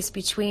The Space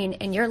Between,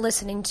 and you're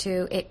listening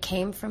to It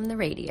Came From the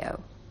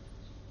Radio.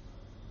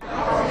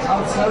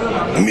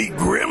 Meet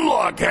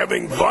Grimlock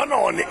having fun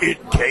on It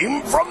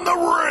Came From the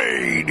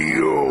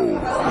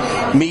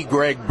Radio. Meet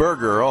Greg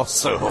Berger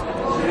also.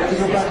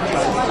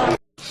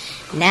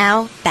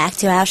 Now, back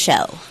to our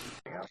show.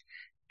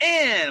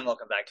 And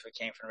welcome back to It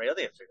Came From the Radio,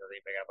 the official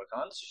Big Apple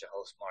Con. This is your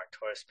host, Mark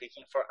Torres,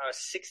 speaking for our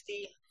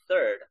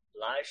 63rd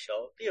live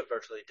show via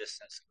virtually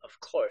distance, of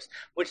course,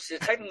 which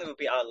technically would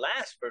be our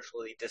last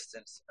virtually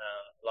distance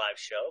live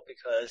show,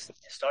 because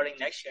starting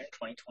next year in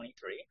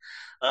 2023,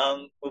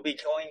 we'll be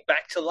going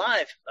back to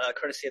live,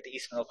 courtesy of the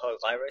East Middle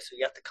Public Library. So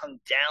you have to come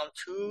down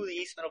to the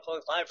East Middle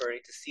Public Library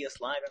to see us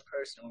live in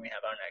person when we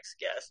have our next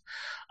guest.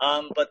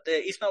 But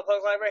the East Middle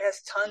Public Library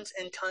has tons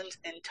and tons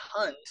and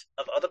tons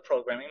of other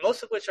programming,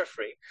 most of which are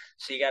free.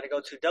 So you got to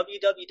go to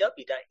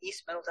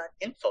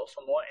www.eastmeadow.info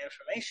for more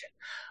information.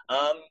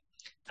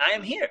 I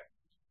am here,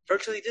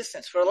 virtually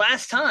distanced, for the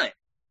last time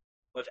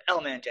with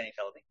L-Man Jenny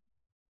Feldy.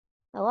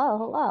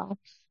 Hello.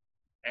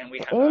 And we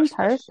have in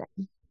person.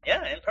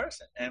 Yeah, in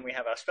person. And we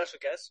have our special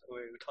guest who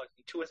we're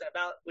talking to with and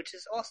about, which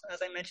is awesome.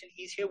 As I mentioned,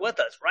 he's here with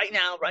us right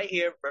now, right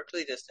here,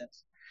 virtually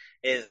distanced,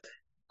 is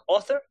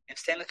author and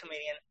stand-up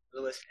comedian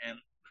Louis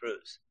M.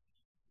 Cruz.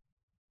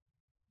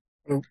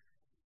 Hello.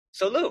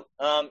 So Lou,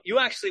 you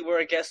actually were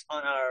a guest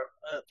on our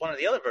one of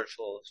the other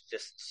virtual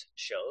distance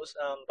shows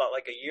about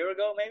like a year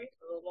ago, maybe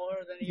a little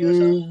more than a year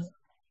or so.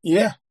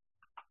 Yeah.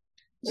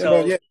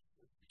 So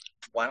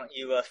why don't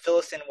you fill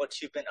us in what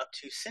you've been up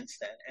to since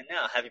then and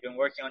now? Have you been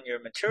working on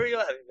your material?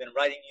 Have you been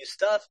writing new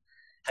stuff?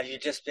 Have you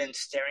just been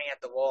staring at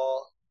the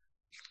wall,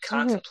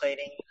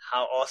 contemplating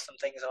how awesome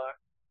things are?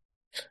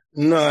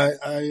 No,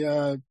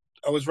 I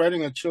was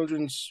writing a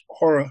children's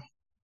horror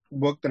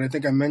book that I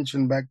think I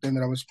mentioned back then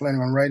that I was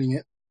planning on writing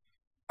it.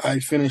 I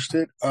finished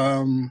it.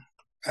 I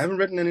haven't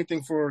written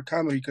anything for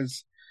comedy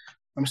because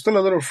I'm still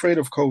a little afraid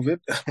of COVID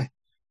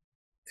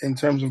in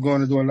terms of going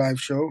to do a live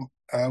show.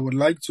 I would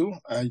like to.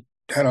 I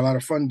had a lot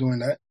of fun doing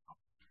that.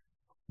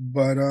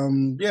 But,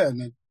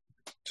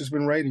 just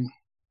been writing.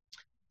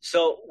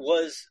 So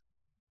was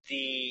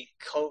the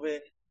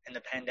COVID and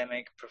the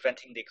pandemic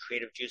preventing the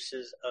creative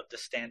juices of the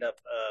stand-up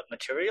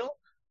material?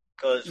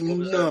 Because what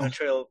was the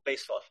material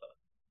based off of?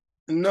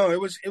 No,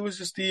 it was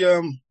just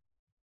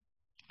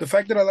the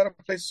fact that a lot of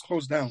places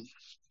closed down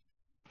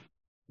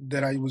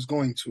that I was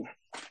going to,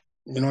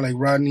 like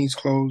Rodney's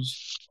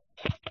closed.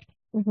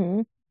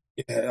 Mm-hmm.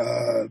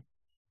 Yeah,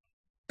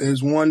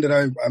 there's one that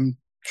I'm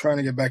trying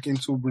to get back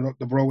into,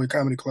 the Broadway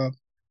Comedy Club.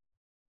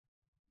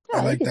 Oh,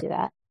 I like that. Do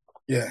that.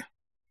 Yeah,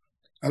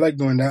 I like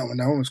doing that one.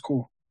 That one was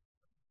cool.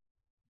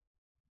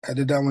 I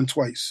did that one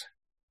twice.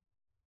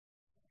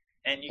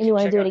 And you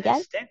want to do it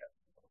again?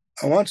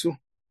 I want to.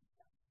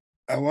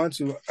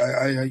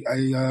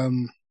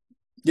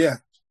 Yeah.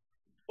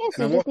 Yeah,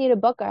 so you just need a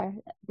booker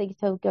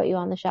to get you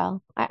on the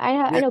show.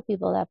 I know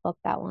people that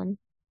booked that one.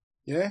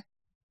 Yeah?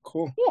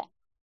 Cool. Yeah.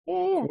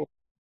 Cool.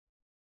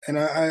 And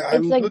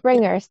it's like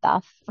bringer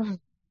stuff.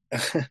 And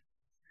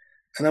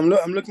I'm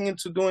looking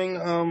into doing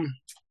I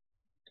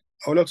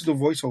would love to do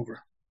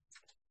voiceover.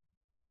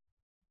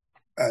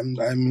 I'm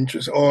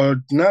interested,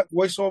 or not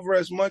voiceover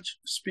as much,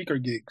 speaker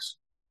gigs.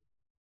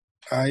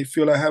 I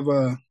feel I have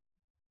a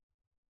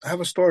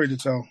story to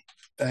tell.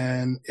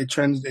 And it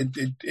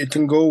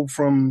can go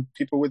from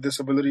people with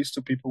disabilities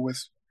to people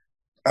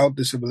without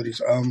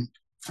disabilities.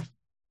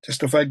 Just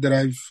the fact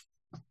that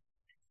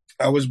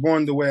I was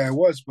born the way I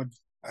was, but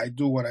I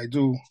do what I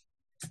do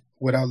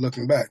without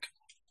looking back.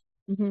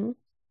 Mm-hmm.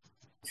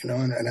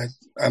 and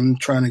I'm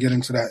trying to get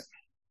into that.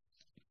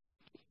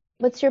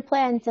 What's your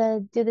plan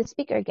to do the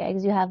speaker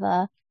gigs? You have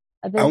a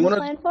business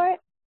plan for it?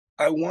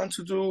 I want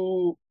to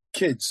do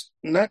kids,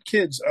 not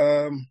kids,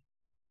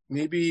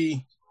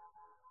 maybe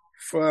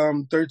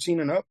from 13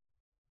 and up.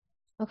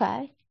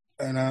 Okay.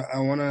 And I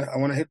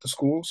wanna hit the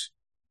schools,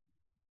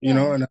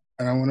 and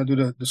I want to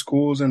do the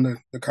schools and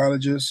the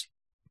colleges.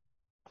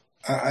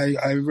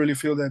 I really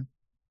feel that,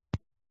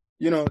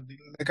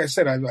 like I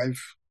said,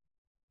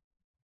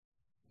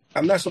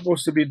 I'm not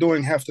supposed to be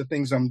doing half the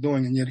things I'm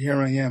doing, and yet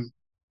here I am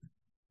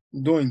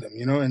doing them,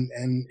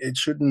 and it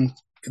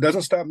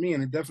doesn't stop me,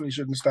 and it definitely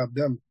shouldn't stop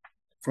them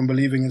from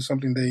believing in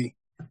something they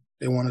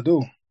want to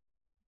do.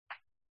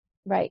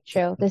 Right,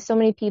 true. There's so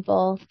many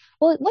people.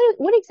 Well,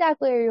 what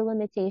exactly are your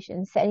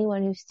limitations to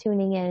anyone who's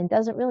tuning in and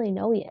doesn't really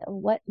know you?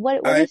 What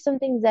are some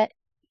things that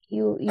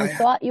you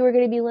thought you were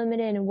going to be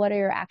limited, and what are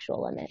your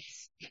actual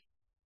limits?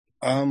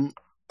 I'm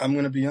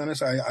going to be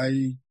honest.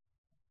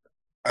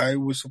 I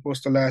was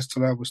supposed to last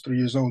till I was 3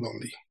 years old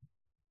only.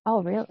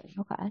 Oh, really?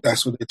 Okay.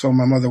 That's what they told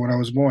my mother when I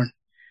was born.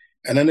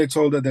 And then they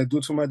told her that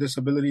due to my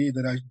disability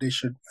that they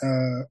should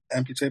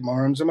amputate my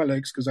arms and my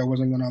legs because I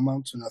wasn't going to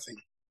amount to nothing.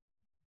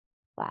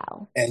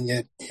 Wow. And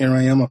yet here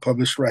I am, a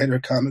published writer,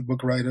 comic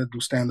book writer, do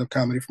stand-up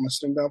comedy from a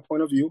sitting down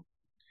point of view.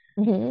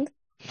 Mm-hmm.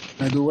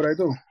 I do what I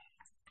do.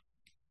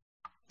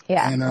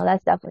 Yeah, and, well,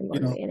 that's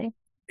definitely motivating.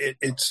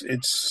 It's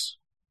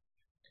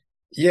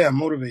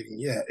motivating.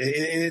 Yeah,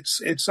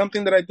 it's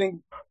something that I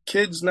think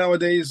kids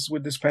nowadays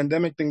with this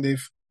pandemic thing,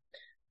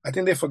 I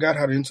think they forgot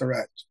how to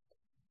interact.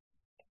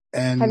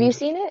 And have you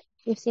seen it?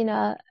 You've seen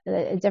a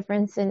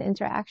difference in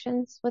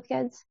interactions with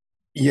kids?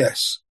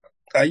 Yes,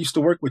 I used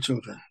to work with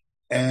children,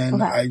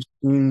 and I've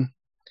seen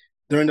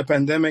during the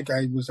pandemic.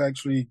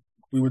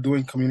 We were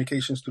doing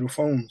communications through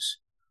phones,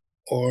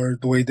 or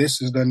the way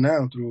this is done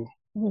now through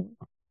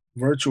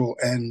virtual,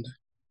 and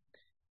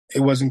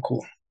it wasn't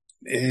cool.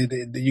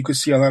 You could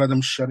see a lot of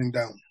them shutting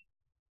down.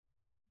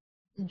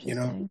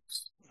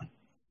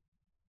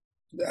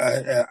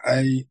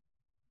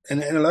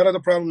 And a lot of the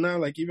problem now,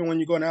 like even when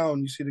you go now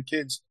and you see the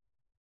kids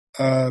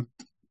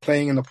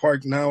playing in the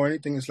park now or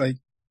anything, it's like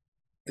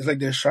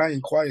they're shy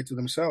and quiet to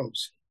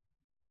themselves.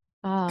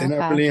 They're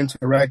not really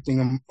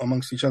interacting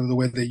amongst each other the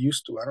way they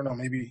used to. I don't know,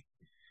 maybe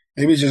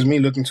it's just me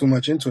looking too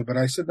much into it, but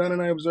I sit down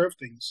and I observe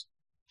things.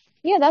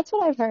 Yeah, that's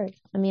what I've heard.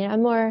 I mean,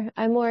 I'm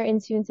more in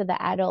tune to the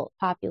adult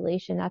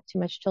population, not too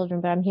much children,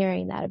 but I'm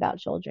hearing that about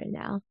children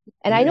now.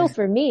 And I know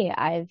for me,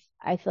 I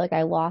feel like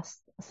I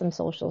lost some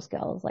social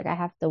skills. Like I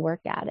have to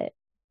work at it.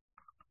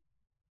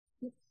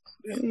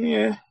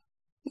 Yeah.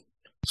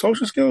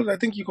 Social skills, I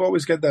think you can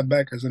always get that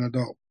back as an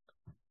adult.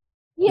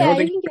 Yeah,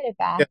 you can get it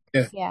back.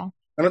 Yeah.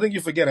 I don't think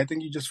you forget. I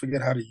think you just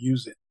forget how to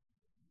use it.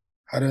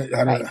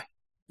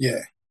 Yeah.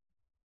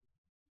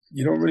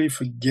 You don't really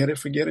forget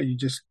it. You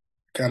just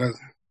gotta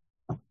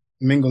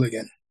mingle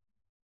again.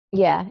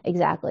 Yeah,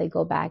 exactly.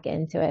 Go back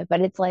into it.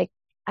 But it's like,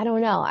 I don't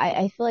know.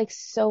 I feel like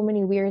so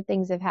many weird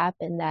things have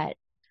happened that,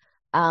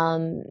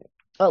 well,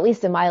 at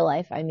least in my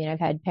life, I mean, I've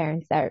had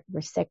parents that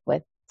were sick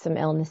with some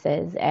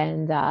illnesses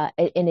and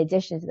in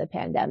addition to the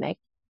pandemic.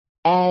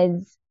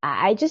 And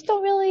I just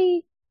don't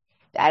really,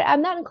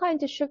 I'm not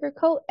inclined to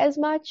sugarcoat as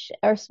much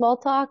or small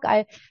talk.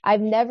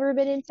 I've never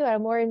been into it.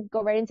 I'm more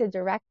go right into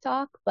direct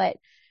talk. But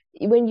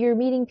when you're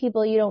meeting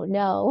people you don't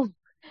know,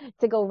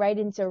 to go right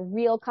into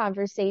real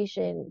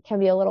conversation can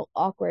be a little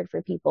awkward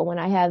for people when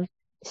I have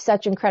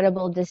such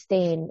incredible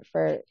disdain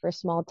for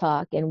small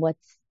talk and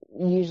what's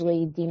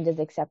usually deemed as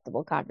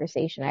acceptable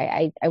conversation.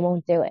 I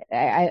won't do it.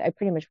 I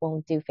pretty much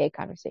won't do fake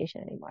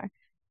conversation anymore.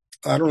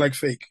 I don't like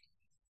fake.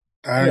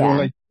 I don't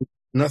like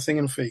nothing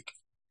in fake.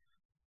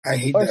 I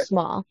hate that. Or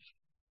small.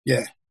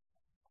 Yeah.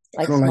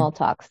 Like small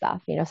talk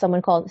stuff.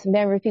 Someone called,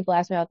 remember people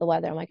ask me about the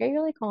weather. I'm like, are you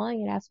really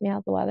calling and asking me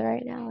about the weather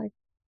right now? Like,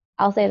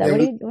 I'll say that.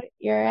 Yeah,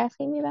 you're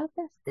asking me about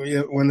this?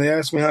 Yeah, when they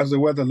ask me how's the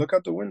weather, look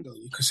out the window.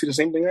 You can see the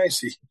same thing I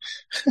see.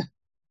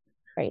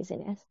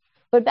 Craziness.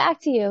 But back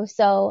to you.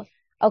 So,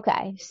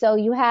 okay. So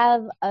you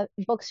have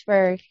books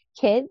for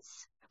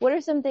kids. What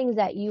are some things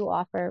that you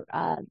offer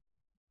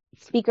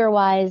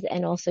speaker-wise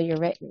and also your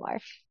written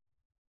work?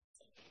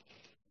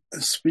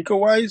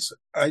 Speaker-wise,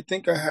 I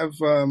think I have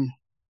a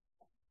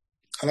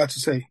lot to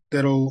say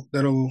that'll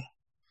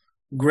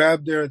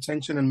grab their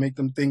attention and make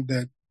them think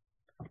that,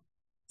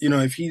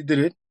 if he did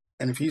it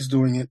and if he's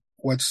doing it,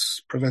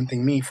 what's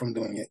preventing me from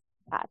doing it?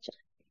 Gotcha.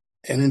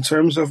 And in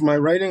terms of my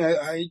writing,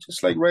 I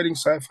just like writing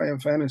sci-fi and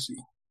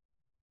fantasy.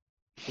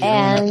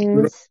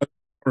 And with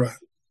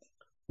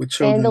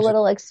children. And a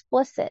little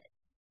explicit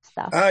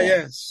stuff.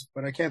 Yes,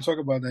 but I can't talk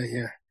about that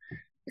here.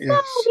 Yes.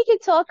 Well, we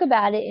could talk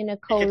about it in a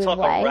coded way. We can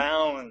talk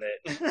around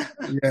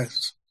it.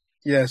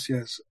 Yes.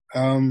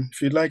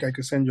 If you'd like, I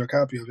could send you a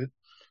copy of it.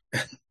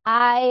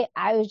 I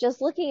was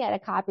just looking at a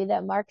copy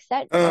that Mark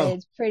sent me.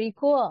 It's pretty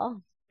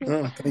cool.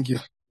 Oh, thank you.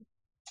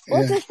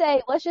 Let's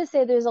just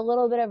say there's a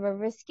little bit of a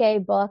risque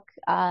book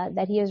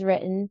that he has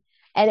written.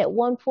 And at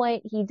one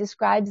point he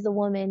describes the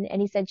woman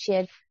and he said she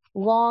had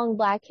long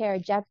black hair,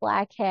 jet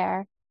black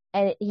hair,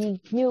 and he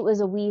knew it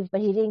was a weave,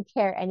 but he didn't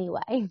care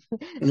anyway.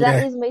 So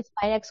that leads me to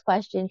my next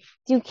question.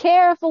 Do you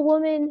care if a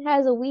woman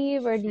has a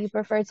weave, or do you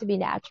prefer to be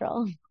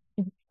natural?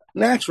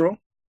 Natural.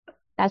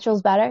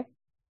 Natural's better?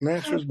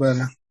 Natural's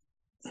better.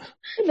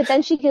 But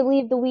then she could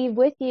leave the weave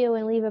with you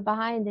and leave it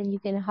behind, and you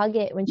can hug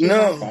it when she's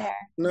not there.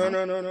 No.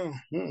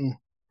 Mm-mm.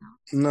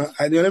 No,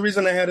 the only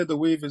reason I added the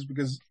weave is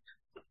because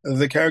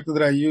the character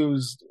that I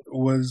used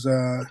was,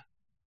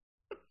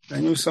 I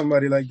knew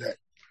somebody like that.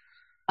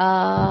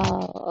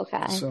 Oh,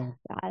 okay. So,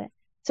 got it.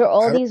 So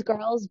all these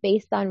girls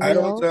based on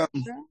real?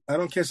 I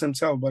don't kiss and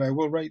tell, but I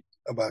will write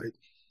about it.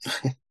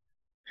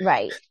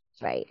 Right.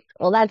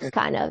 Well, that's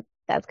kind of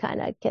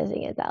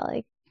kissing and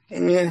telling.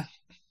 Yeah,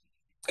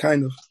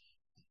 kind of.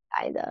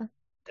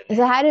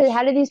 So how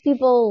did these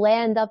people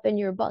land up in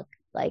your book?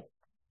 Like,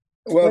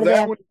 well,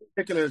 that one in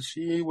particular,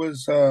 she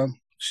was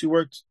she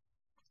worked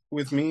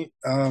with me.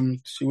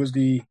 She was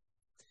the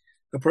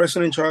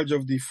person in charge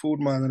of the food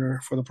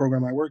monitor for the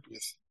program I worked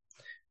with,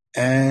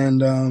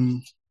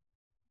 and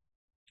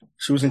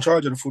she was in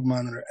charge of the food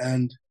monitor,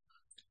 and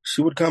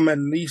she would come at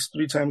least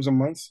 2 times a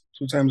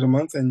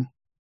month, and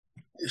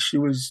she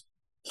was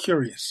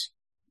curious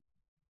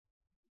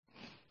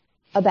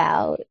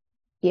about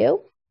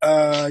you.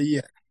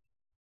 Yeah.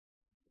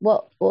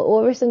 What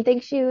were some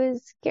things she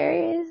was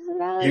curious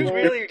about? You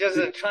really just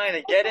trying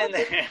to get in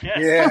there.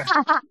 Yeah.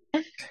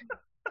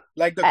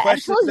 Like the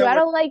questions. I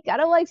don't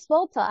like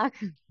small talk.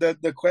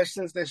 The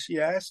questions that she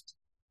asked,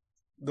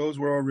 those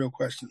were all real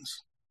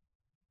questions.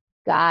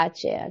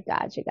 Gotcha.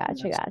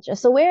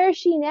 So where is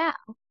she now?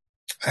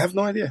 I have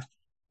no idea.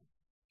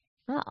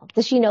 Oh,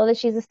 does she know that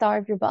she's the star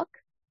of your book?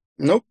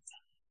 Nope.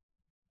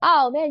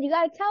 Oh man, you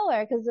gotta tell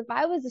her, because if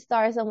I was the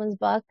star of someone's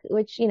book,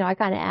 which I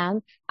kind of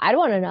am, I'd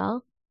want to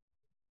know.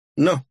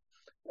 No,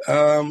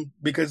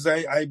 because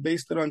I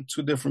based it on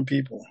 2 different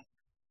people,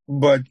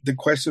 but the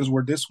questions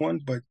were this one,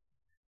 but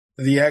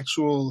the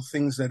actual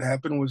things that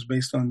happened was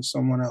based on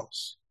someone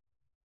else.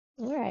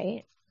 All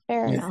right,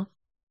 fair enough.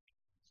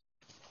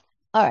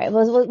 All right,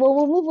 well,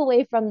 we'll move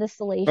away from the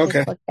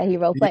salacious book that he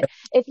wrote. But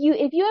if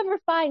you ever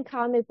find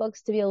comic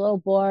books to be a little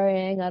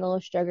boring, a little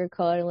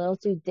sugarcoated, a little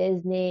too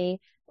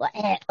Disney,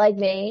 like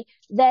me,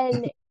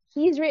 then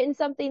he's written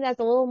something that's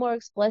a little more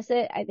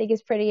explicit. I think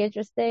it's pretty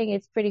interesting.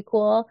 It's pretty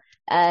cool.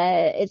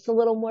 It's a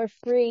little more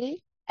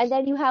free. And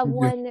then you have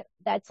one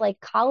that's like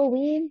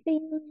Halloween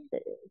themed.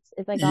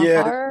 It's like a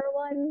horror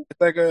one. It's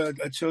like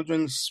a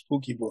children's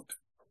spooky book.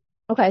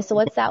 Okay, so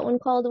what's that one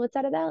called? What's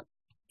that about?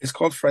 It's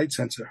called Fright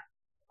Center.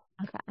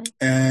 Okay.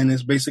 And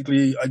it's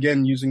basically,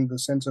 again, using the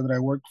center that I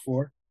worked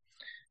for.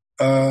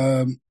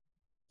 Every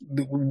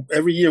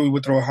year we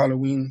would throw a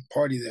Halloween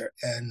party there,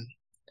 and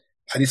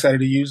I decided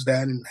to use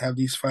that and have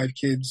these 5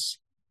 kids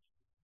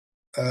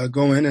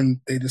go in, and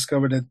they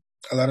discovered that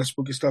a lot of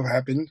spooky stuff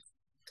happened.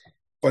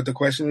 But the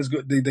question is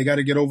good. They got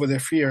to get over their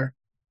fear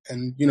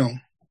and,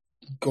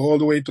 go all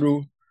the way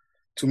through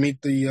to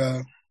meet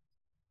the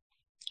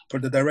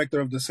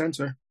director of the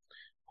center,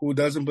 who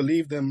doesn't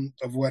believe them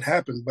of what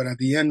happened. But at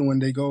the end, when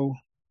they go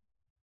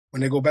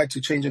back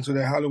to change into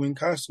their Halloween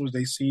costumes,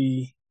 they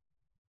see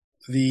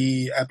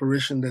the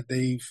apparition that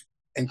they've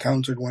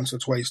encountered once or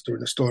twice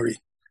during the story,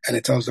 and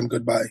it tells them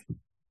goodbye.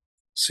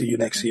 See you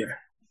next year.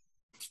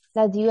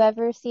 Now, do you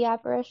ever see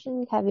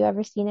apparitions? Have you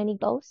ever seen any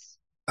ghosts?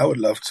 I would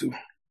love to.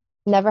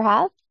 Never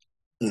have?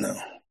 No.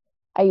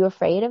 Are you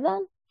afraid of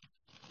them?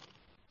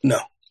 No.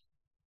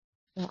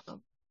 No.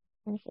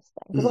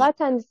 Interesting. Because a lot of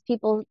times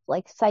people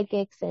like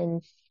psychics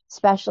and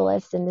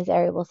specialists in this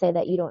area will say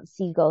that you don't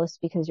see ghosts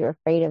because you're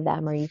afraid of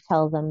them, or you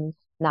tell them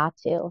not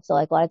to. So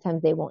like a lot of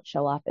times they won't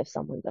show up if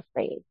someone's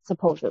afraid.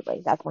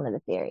 Supposedly. That's one of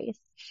the theories.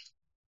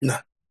 No.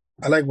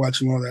 I like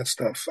watching all that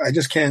stuff. I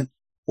just can't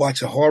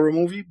watch a horror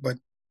movie, but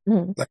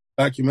like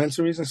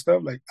documentaries and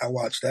stuff, like I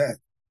watch that.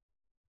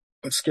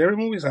 But scary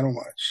movies, I don't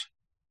watch.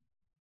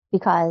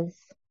 Because?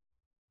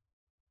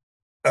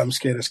 I'm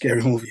scared of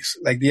scary movies.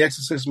 Like The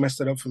Exorcist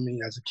messed it up for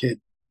me as a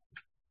kid.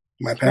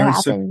 My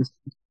parents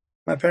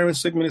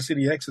took me to see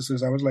The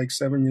Exorcist. I was like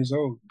 7 years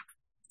old.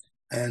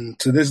 And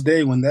to this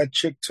day, when that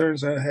chick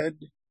turns her head,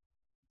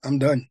 I'm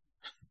done.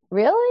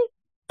 Really?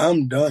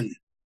 I'm done.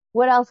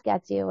 What else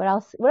gets you? What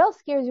else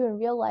scares you in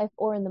real life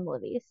or in the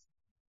movies?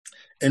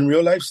 In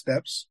real life,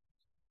 steps.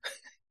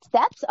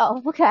 Steps?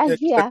 Oh, okay.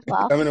 Yeah.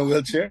 Well, I'm in a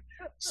wheelchair,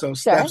 so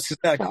steps is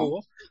not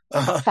cool.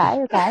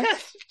 Okay.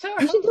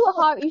 You should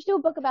do a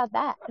book about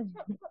that.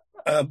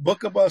 A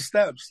book about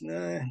steps?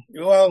 Nah.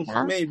 Well,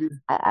 maybe.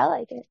 I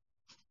like it.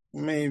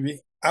 Maybe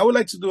I would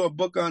like to do a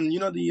book on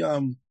that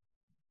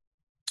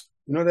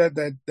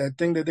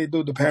thing that they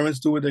do, the parents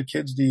do with their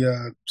kids,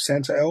 the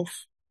Santa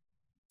elf,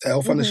 the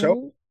elf on the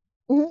show.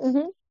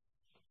 Mm-hmm.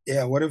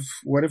 Yeah. What if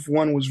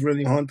one was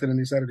really haunted and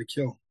decided to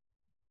kill?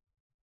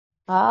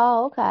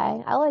 Oh, okay.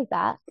 I like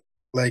that.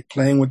 Like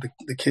playing with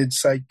the kid's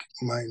psych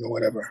mind or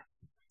whatever.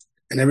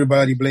 And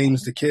everybody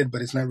blames the kid,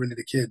 but it's not really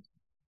the kid.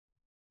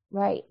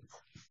 Right.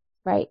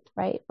 You're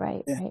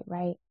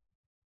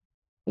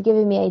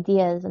giving me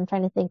ideas. I'm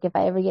trying to think if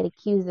I ever get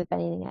accused of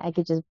anything, I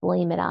could just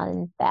blame it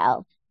on the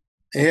elf.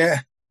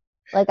 Yeah.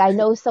 Like, I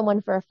know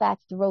someone for a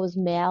fact throws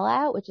mail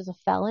out, which is a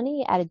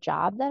felony at a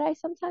job that I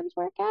sometimes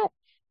work at.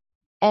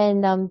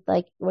 And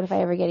like, what if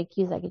I ever get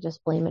accused? I could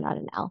just blame it on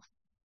an elf.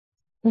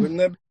 Wouldn't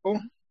that be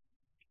cool?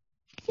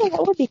 Yeah,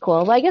 that would be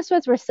cool. Well, I guess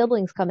that's where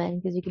siblings come in,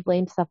 because you could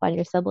blame stuff on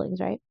your siblings,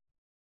 right?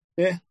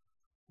 Yeah.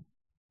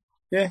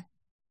 Yeah.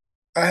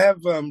 I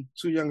have 2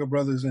 younger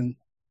brothers, and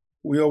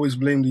we always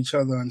blamed each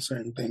other on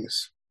certain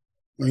things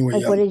when we were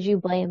Like, young. what did you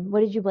blame?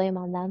 What did you blame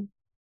on them?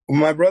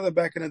 My brother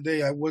back in the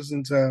day,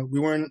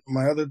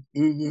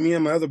 me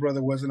and my other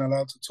brother wasn't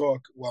allowed to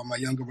talk while my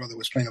younger brother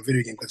was playing a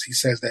video game because he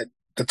says that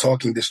the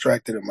talking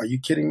distracted him. Are you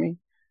kidding me?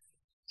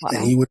 Wow.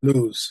 And he would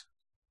lose.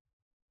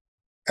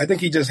 I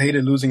think he just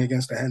hated losing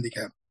against the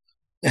handicap.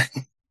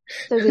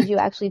 So did you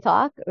actually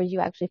talk, or did you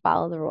actually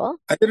follow the rule?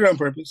 I did it on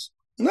purpose.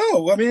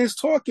 No, I mean, it's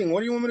talking.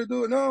 What do you want me to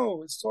do?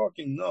 No, it's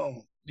talking.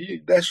 No.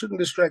 That shouldn't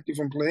distract you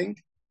from playing.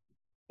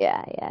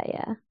 Yeah.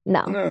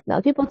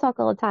 No, people talk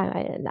all the time.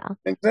 I didn't know.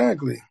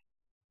 Exactly.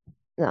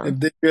 No.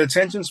 If your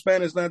attention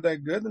span is not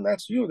that good, then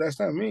that's you. That's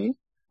not me.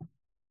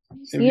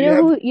 You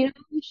know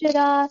who should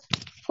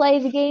play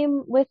the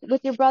game with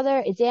your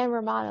brother? Dan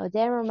Romano.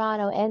 Dan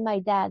Romano and my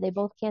dad, they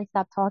both can't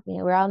stop talking.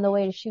 We were on the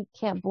way to shoot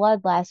Camp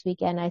Blood last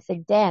weekend. I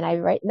said, Dan,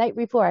 night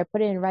before I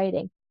put it in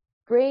writing.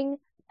 Bring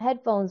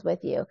headphones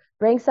with you.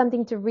 Bring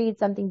something to read,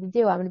 something to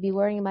do. I'm going to be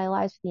learning my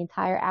lives for the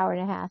entire hour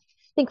and a half.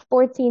 I think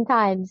 14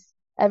 times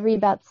every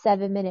about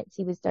 7 minutes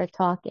he would start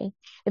talking.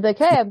 He'd be like,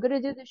 hey, I'm going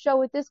to do the show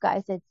with this guy.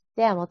 I said,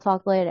 Dan, we'll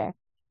talk later.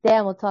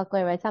 Dan, we'll talk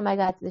later. By the time I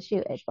got to the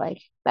shoot, it's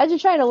like, imagine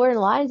trying to learn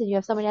lines and you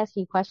have someone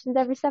asking you questions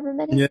every 7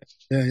 minutes.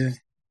 Yeah.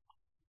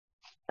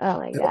 Oh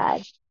my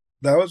God.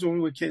 That was when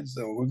we were kids,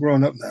 though. We're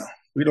grown up now.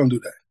 We don't do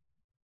that.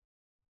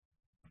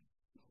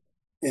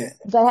 Yeah.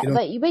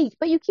 But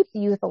you keep the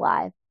youth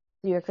alive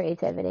through your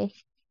creativity.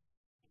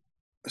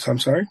 So I'm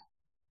sorry?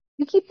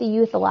 You keep the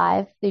youth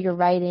alive through your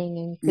writing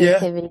and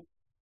creativity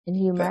and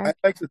humor. I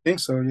like to think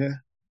so, yeah.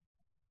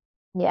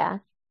 Yeah.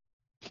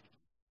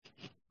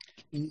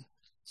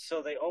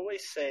 So they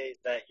always say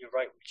that you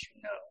write what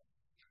you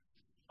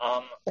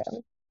know.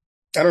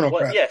 I don't know.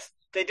 Well, yes,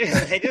 they do.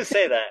 They do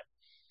say that.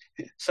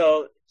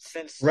 So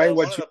since one of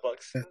the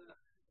books,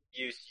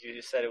 you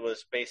said it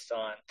was based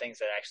on things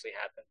that actually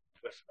happened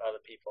with other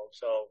people.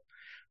 So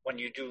when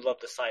you do love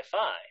the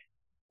sci-fi,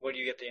 where do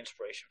you get the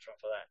inspiration from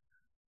for that?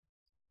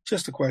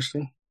 Just a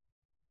question.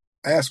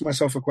 I ask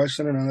myself a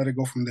question and I let it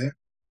go from there.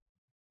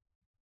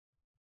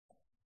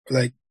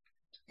 Like,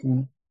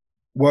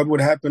 what would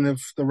happen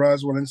if the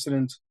Roswell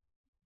incident?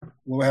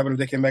 What would happen if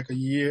they came back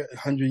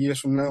 100 years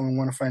from now and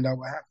want to find out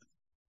what happened?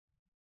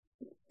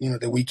 You know,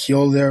 did we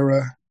kill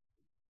their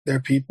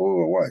people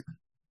or what?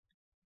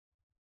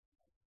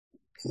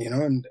 You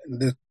know, and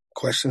the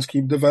questions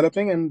keep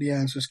developing and the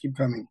answers keep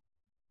coming.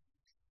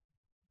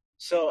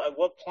 So at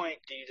what point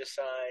do you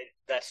decide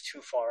that's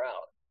too far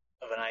out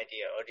of an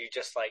idea, or do you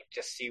just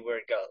see where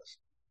it goes?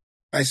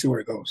 I see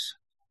where it goes.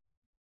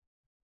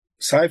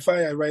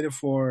 Sci-fi, I write it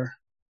for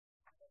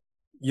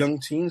young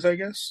teens, I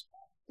guess.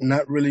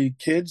 Not really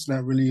kids,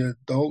 not really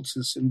adults.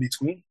 It's in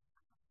between.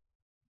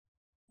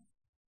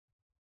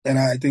 And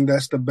I think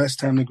that's the best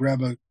time to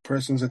grab a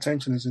person's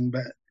attention is in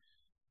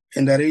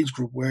that age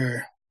group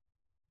where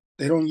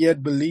they don't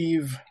yet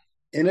believe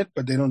in it,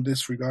 but they don't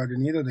disregard it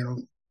either. They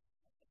don't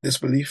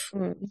disbelief.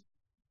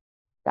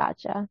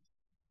 Gotcha.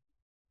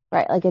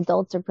 Right, like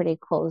adults are pretty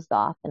closed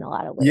off in a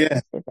lot of ways.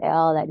 Yeah. They say,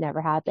 oh, that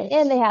never happened.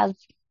 And they have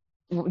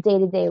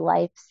day-to-day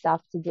life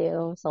stuff to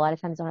do. So a lot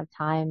of times don't have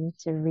time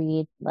to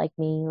read like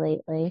me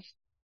lately.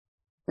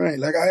 Right.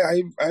 Like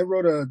I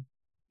wrote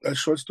a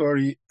short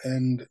story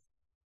and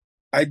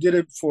I did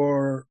it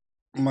for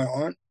my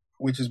aunt,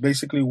 which is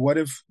basically what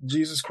if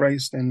Jesus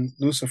Christ and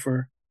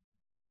Lucifer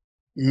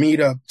meet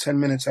up 10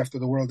 minutes after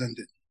the world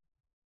ended?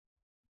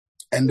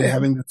 And they're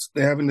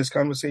having this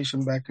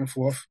conversation back and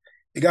forth.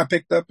 It got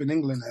picked up in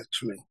England,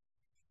 actually,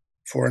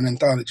 for an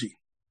anthology.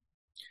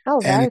 Oh,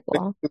 very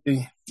cool.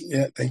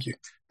 Yeah, thank you.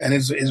 And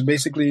it's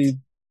basically,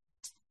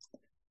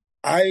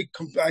 I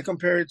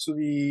compare it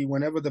to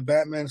whenever the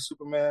Batman,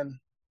 Superman,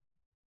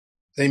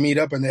 they meet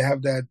up and they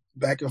have that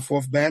back and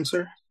forth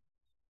banter.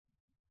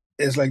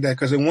 It's like that.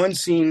 Because in one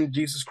scene,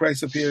 Jesus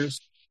Christ appears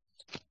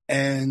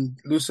and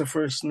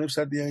Lucifer sniffs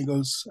at the end and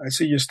goes, I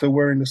see you're still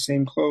wearing the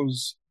same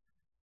clothes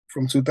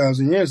from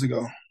 2,000 years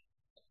ago.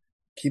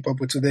 Keep up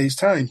with today's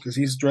time, because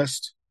he's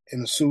dressed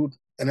in a suit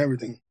and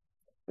everything.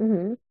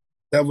 Mm-hmm.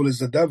 Devil is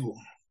the devil.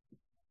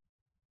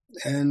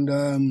 And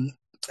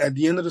at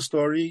the end of the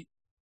story,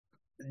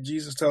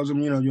 Jesus tells him,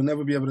 you'll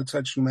never be able to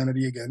touch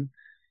humanity again.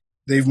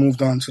 They've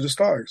moved on to the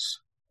stars.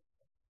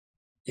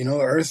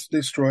 Earth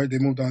destroyed, they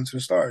moved on to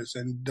the stars.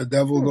 And the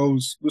devil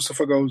goes,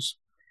 Lucifer goes,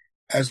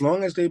 as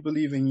long as they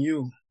believe in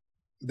you,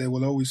 they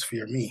will always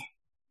fear me.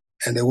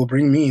 And they will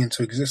bring me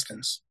into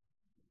existence.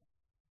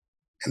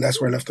 And that's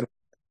where I left it.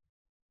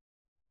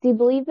 Do you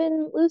believe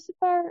in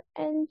Lucifer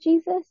and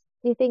Jesus?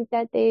 Do you think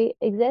that they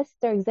exist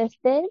or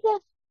existed?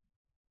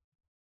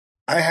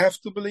 I have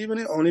to believe in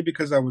it only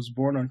because I was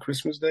born on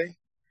Christmas Day.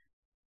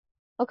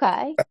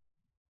 Okay.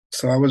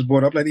 So I was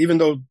brought up like, even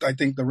though I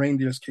think the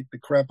reindeers kicked the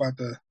crap out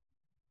the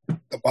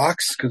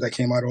box because I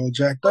came out all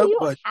jacked up. You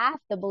don't but have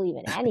to believe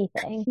in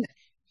anything.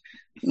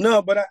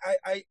 No, but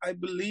I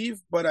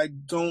believe, but I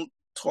don't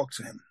talk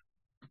to him.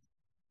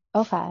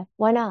 Okay,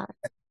 why not?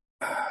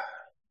 I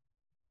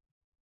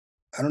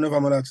don't know if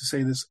I'm allowed to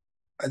say this.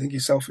 I think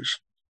he's selfish.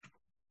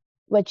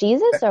 What,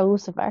 Jesus or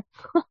Lucifer?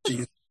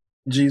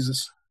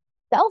 Jesus.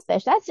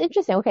 Selfish. That's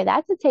interesting. Okay,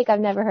 that's a take I've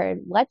never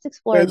heard. Let's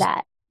explore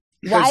that.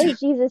 Why is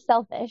Jesus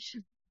selfish?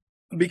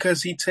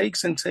 Because he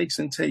takes and takes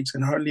and takes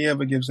and hardly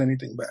ever gives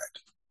anything back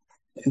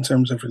in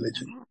terms of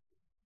religion.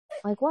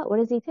 Like what? What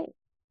does he take?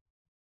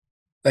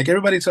 Like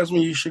everybody tells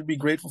me you should be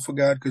grateful for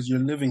God because you're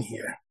living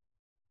here.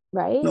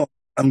 Right? No,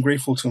 I'm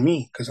grateful to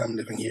me because I'm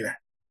living here.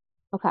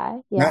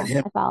 Okay. Yeah, Not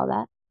him. I follow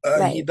that.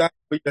 Right. He died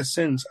for your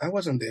sins. I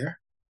wasn't there.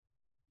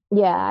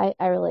 Yeah,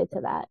 I relate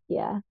to that.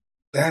 Yeah.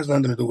 That has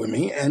nothing to do with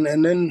me. And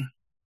then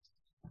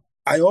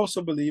I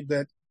also believe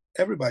that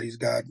everybody's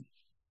God.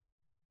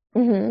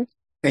 Mm-hmm.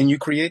 Can you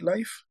create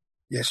life?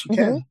 Yes, you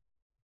can.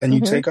 Can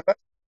you take a life?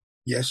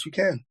 Yes, you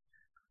can.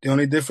 The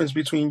only difference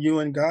between you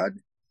and God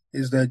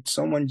is that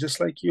someone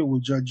just like you will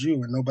judge you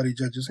and nobody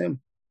judges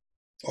him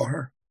or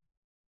her.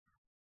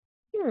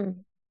 Well,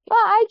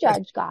 I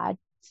judge God.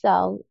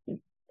 So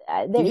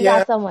you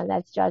got someone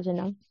that's judging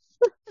him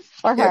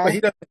or her. Yeah, but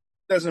he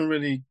doesn't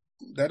really,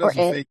 that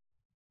doesn't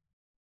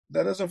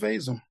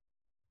faze him.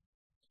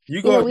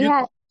 You go,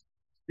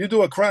 you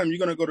do a crime,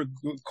 you're going to go to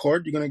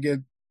court, you're going to get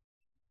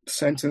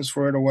sentenced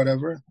for it or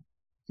whatever.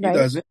 He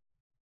doesn't.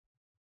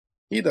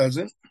 He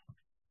doesn't.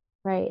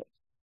 Right.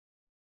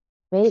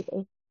 Maybe.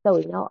 So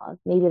we know of.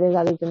 Maybe there's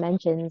other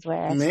dimensions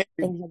where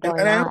things are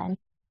going on.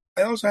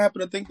 I also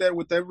happen to think that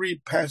with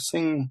every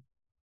passing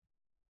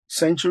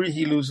century,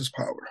 he loses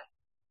power.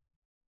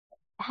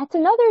 That's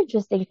another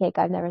interesting take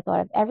I've never thought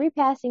of. Every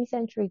passing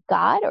century,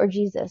 God or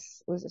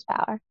Jesus loses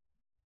power?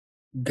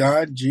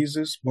 God,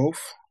 Jesus,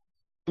 both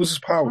loses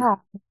power.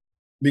 How?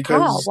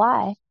 Because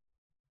Why?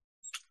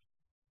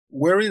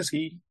 Where is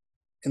he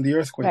in the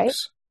earthquakes? Right.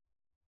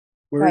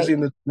 Where is he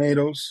in the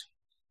tornadoes?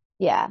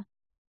 Yeah.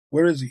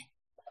 Where is he?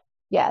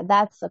 Yeah,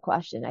 that's the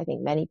question I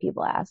think many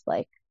people ask.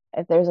 Like,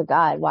 if there's a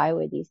God, why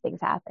would these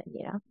things happen,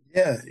 you know?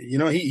 Yeah,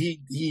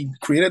 he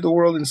created the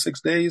world in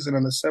 6 days, and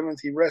on the seventh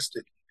he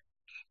rested.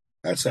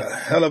 That's a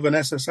hell of an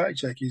SSI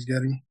check he's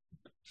getting.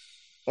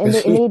 And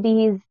maybe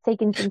he's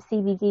taking some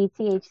CBD,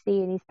 THC,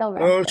 and he's still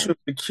resting. Social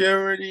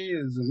Security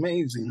is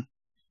amazing.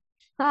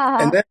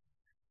 And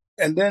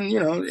then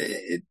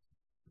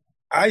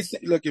I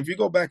think, look, if you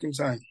go back in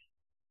time,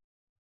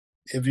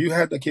 if you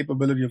had the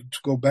capability to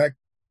go back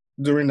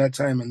during that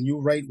time and you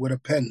write with a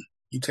pen,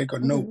 you take a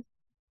note,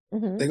 they're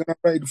going to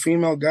write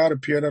female God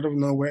appeared out of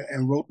nowhere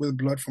and wrote with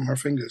blood from her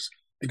fingers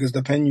because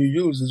the pen you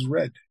use is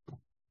red.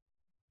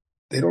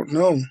 They don't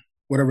know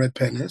what a red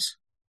pen is.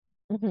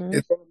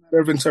 It's all a matter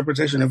of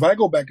interpretation. If I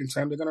go back in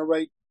time, they're going to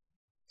write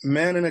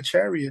man in a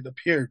chariot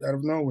appeared out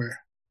of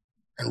nowhere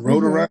and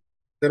rode around.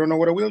 They don't know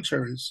what a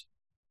wheelchair is.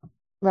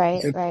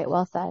 Right.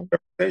 Well said.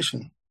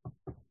 Interpretation.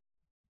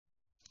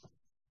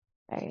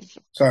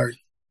 Sorry.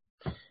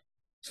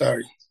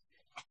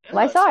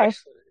 Why sorry?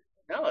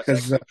 No, it's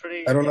actually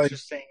pretty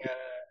interesting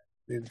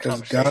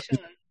conversation.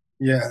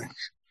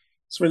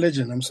 It's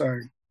religion. I'm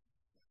sorry.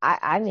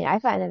 I mean, I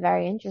find it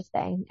very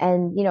interesting.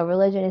 And,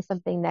 religion is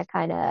something that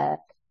kind of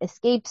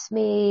escapes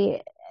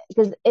me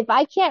because if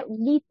I can't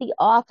meet the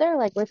author,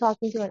 like we're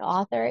talking to an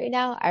author right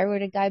now, I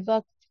wrote a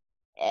guidebook.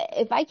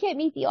 If I can't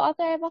meet the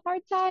author, I have a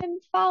hard time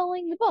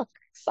following the book.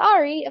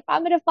 Sorry. If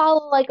I'm going to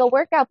follow like a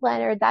workout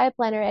plan or a diet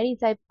plan or any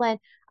type of plan,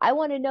 I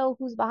want to know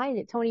who's behind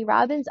it. Tony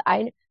Robbins.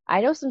 I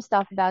know some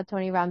stuff about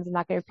Tony Robbins. I'm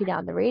not going to repeat it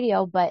on the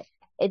radio, but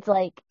it's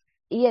like,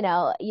 you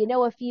know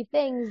a few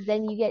things,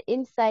 then you get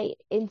insight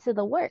into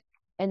the work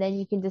and then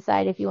you can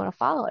decide if you want to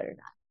follow it or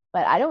not.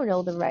 But I don't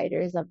know the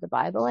writers of the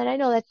Bible. And I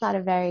know that's not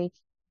a very,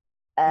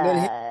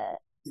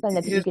 something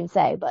that you can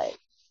say, but.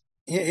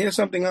 Here's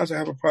something else I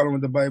have a problem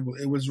with the Bible.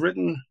 It was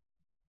written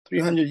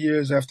 300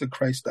 years after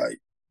Christ died.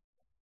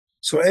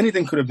 So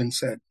anything could have been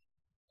said.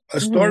 A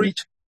story,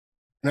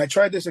 and I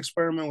tried this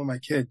experiment with my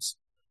kids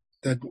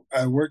that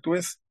I worked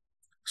with.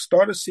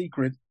 Start a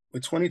secret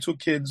with 22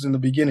 kids in the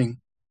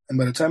beginning, and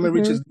by the time it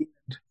reaches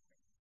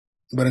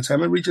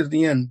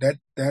the end,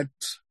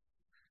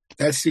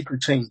 that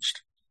secret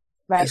changed.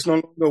 Right. It's no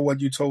longer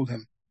what you told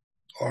him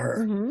or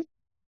her.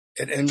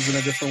 It ends in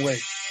a different way.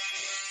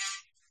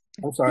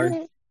 I'm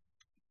sorry.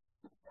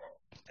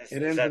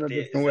 Is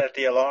that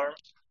the alarm?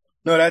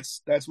 No,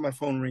 that's my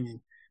phone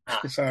ringing.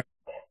 Sorry.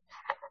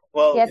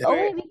 Well, if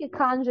only we could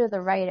conjure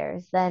the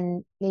writers,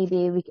 then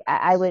maybe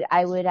I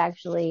would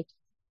actually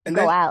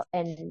go out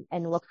and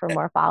look for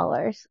more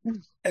followers.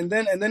 And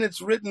then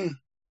it's written.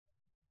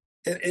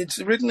 It's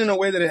written in a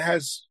way that it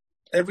has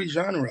every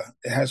genre.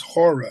 It has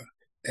horror.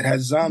 It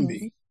has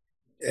zombie.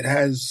 It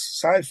has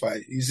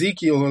sci-fi.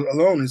 Ezekiel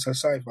alone is a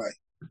sci-fi.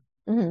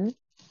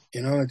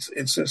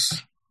 It's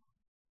just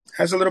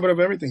has a little bit of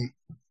everything,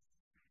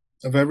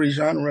 of every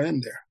genre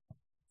in there.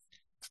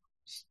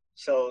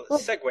 So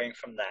segueing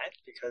from that,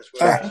 because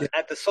we're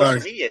at the social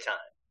media time,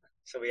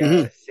 so we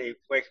have to see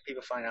where can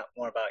people find out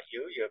more about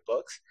you, your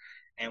books,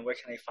 and where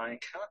can they find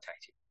and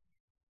contact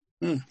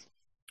you?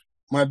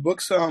 My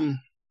books,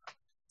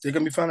 they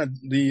can be found at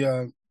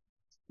the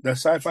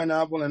sci-fi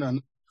novel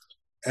and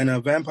a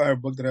vampire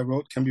book that I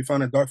wrote can be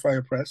found at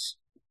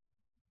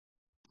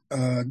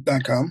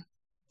darkfirepress.com.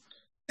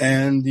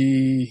 And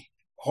the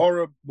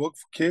horror book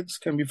for kids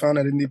can be found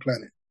at Indie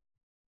Planet.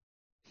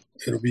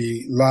 It'll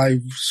be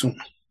live soon.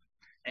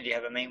 And do you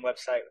have a main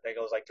website that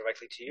goes like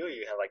directly to you? Or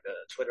you have like the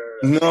Twitter?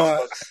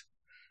 No,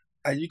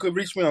 you could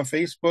reach me on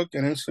Facebook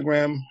and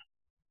Instagram,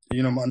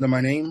 under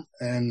my name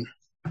and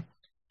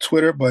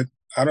Twitter, but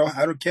I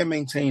can't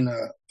maintain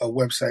a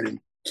website and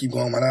keep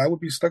going. I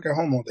would be stuck at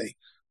home all day.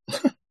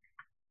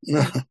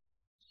 No.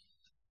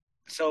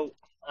 So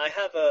I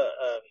have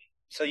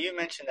so you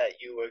mentioned that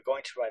you were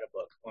going to write a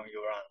book when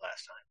you were on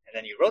last time, and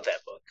then you wrote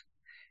that book.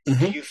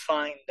 Mm-hmm. Do you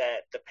find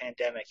that the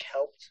pandemic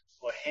helped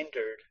or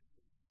hindered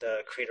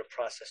the creative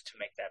process to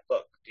make that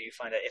book? Do you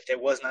find that if there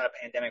was not a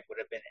pandemic, would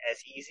it have been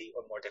as easy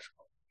or more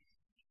difficult?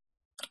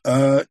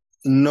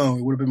 No,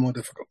 it would have been more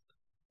difficult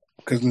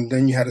because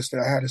then I had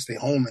to stay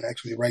home and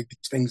actually write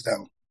these things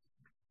down.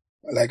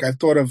 Like I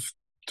thought of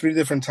 3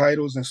 different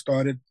titles and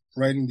started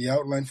writing the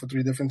outline for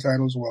 3 different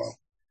titles while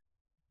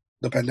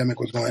the pandemic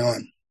was going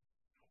on.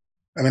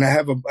 I mean, I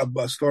have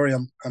a story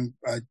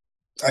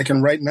I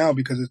can write now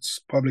because it's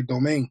public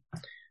domain.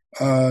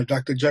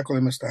 Dr. Jekyll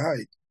and Mr.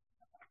 Hyde.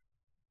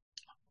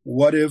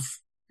 What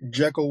if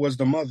Jekyll was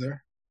the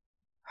mother,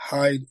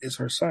 Hyde is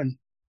her son,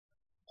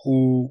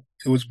 who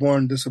was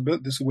born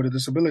with a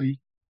disability,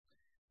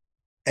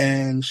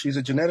 and she's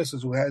a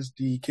geneticist who has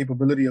the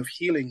capability of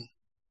healing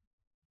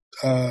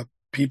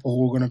people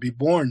who are going to be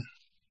born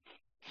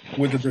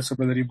with a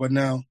disability, but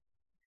now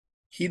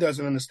he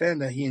doesn't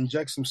understand that he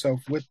injects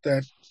himself with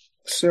that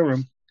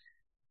serum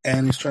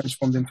and he's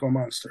transformed into a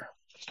monster.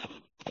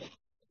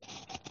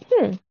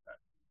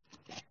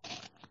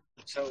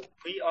 So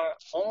we are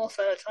almost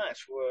out of time.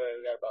 So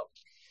we got about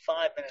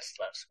 5 minutes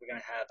left. So we're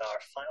going to have our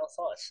final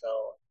thoughts.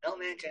 So,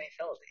 L-Man Jenny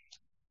Feldy,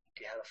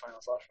 do you have a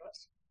final thought for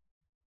us?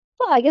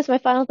 Well, I guess my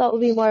final thought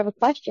would be more of a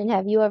question.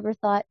 Have you ever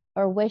thought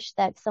or wished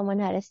that someone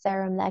had a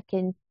serum that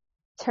can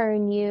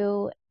turn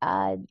you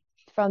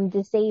from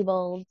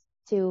disabled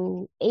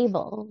to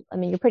able? I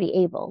mean, you're pretty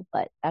able,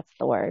 but that's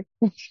the word.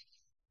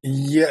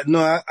 Yeah,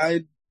 no,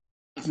 I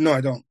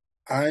don't.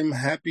 I'm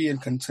happy and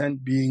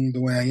content being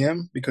the way I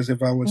am because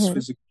if I was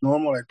physically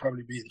normal, I'd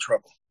probably be in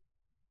trouble.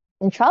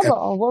 In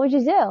trouble? What would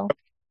you do?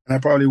 And I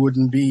probably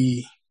wouldn't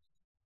be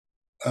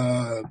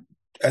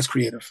as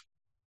creative.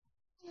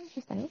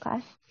 Interesting.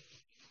 Okay.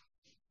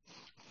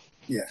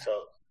 Yeah.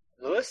 So,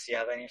 Louis, do you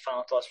have any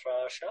final thoughts for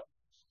our show?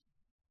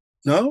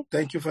 No,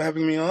 thank you for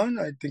having me on.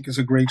 I think it's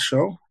a great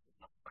show.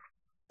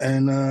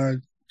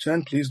 And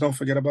Jen, please don't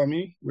forget about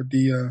me with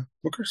the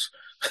bookers.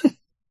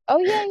 Oh,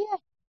 yeah.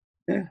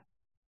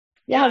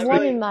 Yeah, I have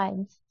one in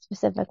mind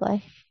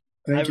specifically.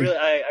 Thank you.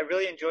 I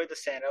really enjoyed the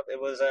stand-up. It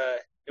was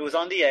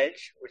on the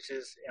edge, which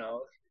is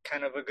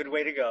kind of a good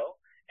way to go.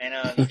 And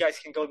you guys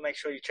can go make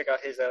sure you check out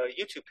his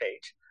YouTube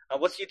page.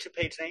 What's the YouTube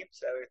page name?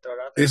 So we throw it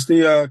out there. It's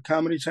the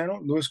comedy channel,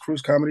 Louis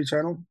Cruz Comedy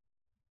Channel.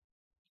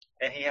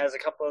 And he has a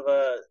couple of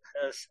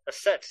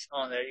sets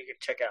on there you can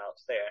check out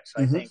there.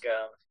 So I think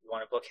you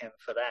want to book him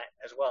for that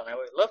as well. And I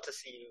would love to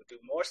see you do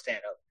more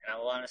stand-up. And I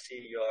want to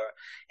see your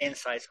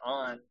insights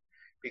on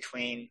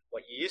between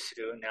what you used to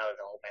do now that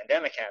the whole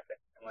pandemic happened.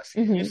 I want to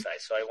see your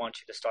insights. So I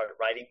want you to start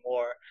writing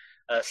more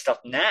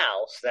stuff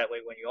now so that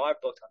way when you are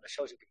booked on the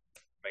shows, you'll be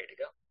ready to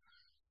go.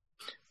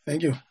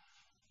 Thank you.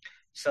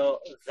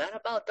 So that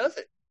about does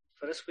it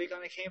for this week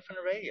on It Came From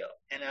the Radio.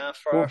 And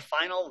for our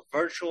final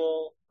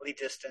virtually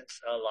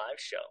distanced live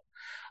show,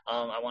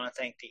 I want to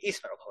thank the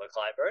East Meadow Public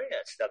Library.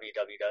 That's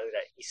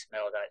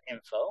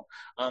www.eastmeadow.info.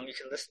 You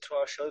can listen to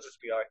our shows, which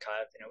will be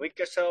archived in a week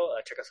or so.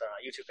 Check us out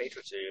on our YouTube page,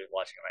 which you're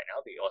watching right now.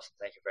 It'll be awesome.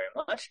 Thank you very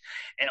much.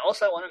 And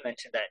also, I want to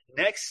mention that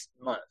next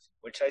month,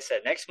 which I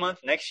said next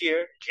month, next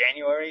year,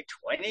 January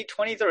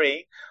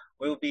 2023,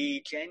 will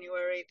be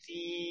January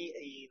the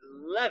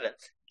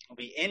 11th. We'll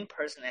be in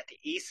person at the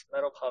East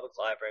Meadow Public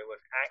Library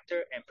with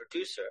actor and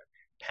producer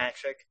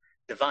Patrick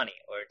Devany,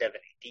 or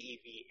Devany,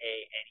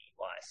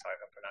 D-E-V-A-N-E-Y. Sorry if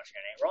I'm pronouncing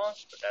your name wrong,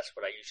 but that's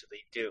what I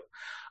usually do.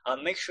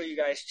 Make sure you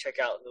guys check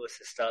out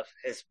Louis's stuff.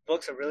 His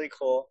books are really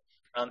cool.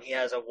 He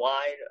has a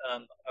wide a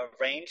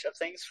range of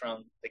things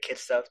from the kid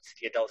stuff to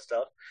the adult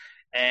stuff.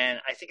 And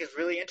I think it's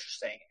really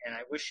interesting, and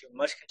I wish you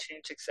much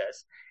continued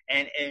success.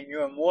 And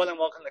you're more than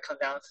welcome to come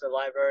down to the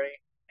library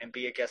and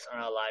be a guest on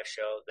our live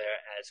show there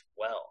as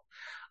well.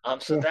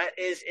 So that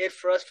is it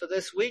for us for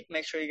this week.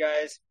 Make sure you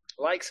guys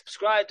like,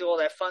 subscribe, do all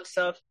that fun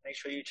stuff. Make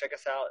sure you check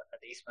us out at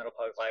the East Meadow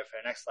Public Library for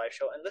our next live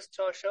show and listen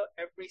to our show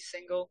every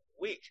single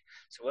week.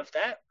 So with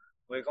that,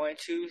 we're going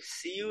to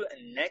see you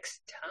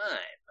next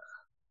time.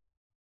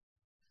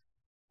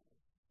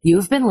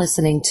 You've been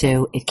listening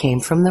to It Came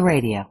From the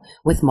Radio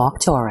with Mark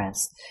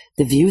Torres.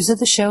 The views of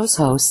the show's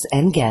hosts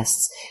and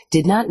guests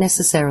did not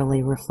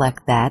necessarily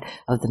reflect that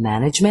of the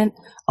management,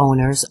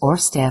 owners, or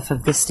staff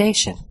of the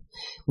station.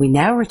 We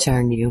now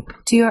return you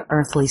to your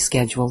earthly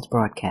scheduled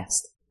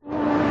broadcast.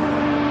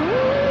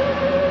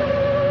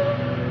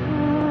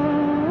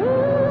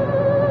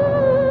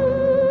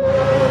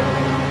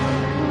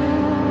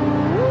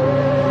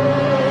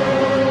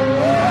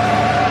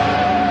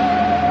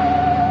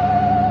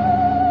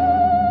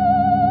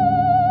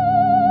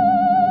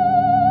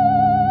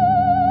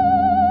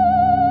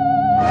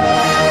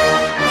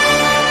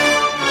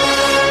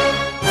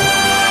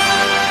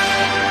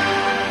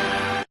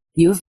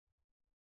 You've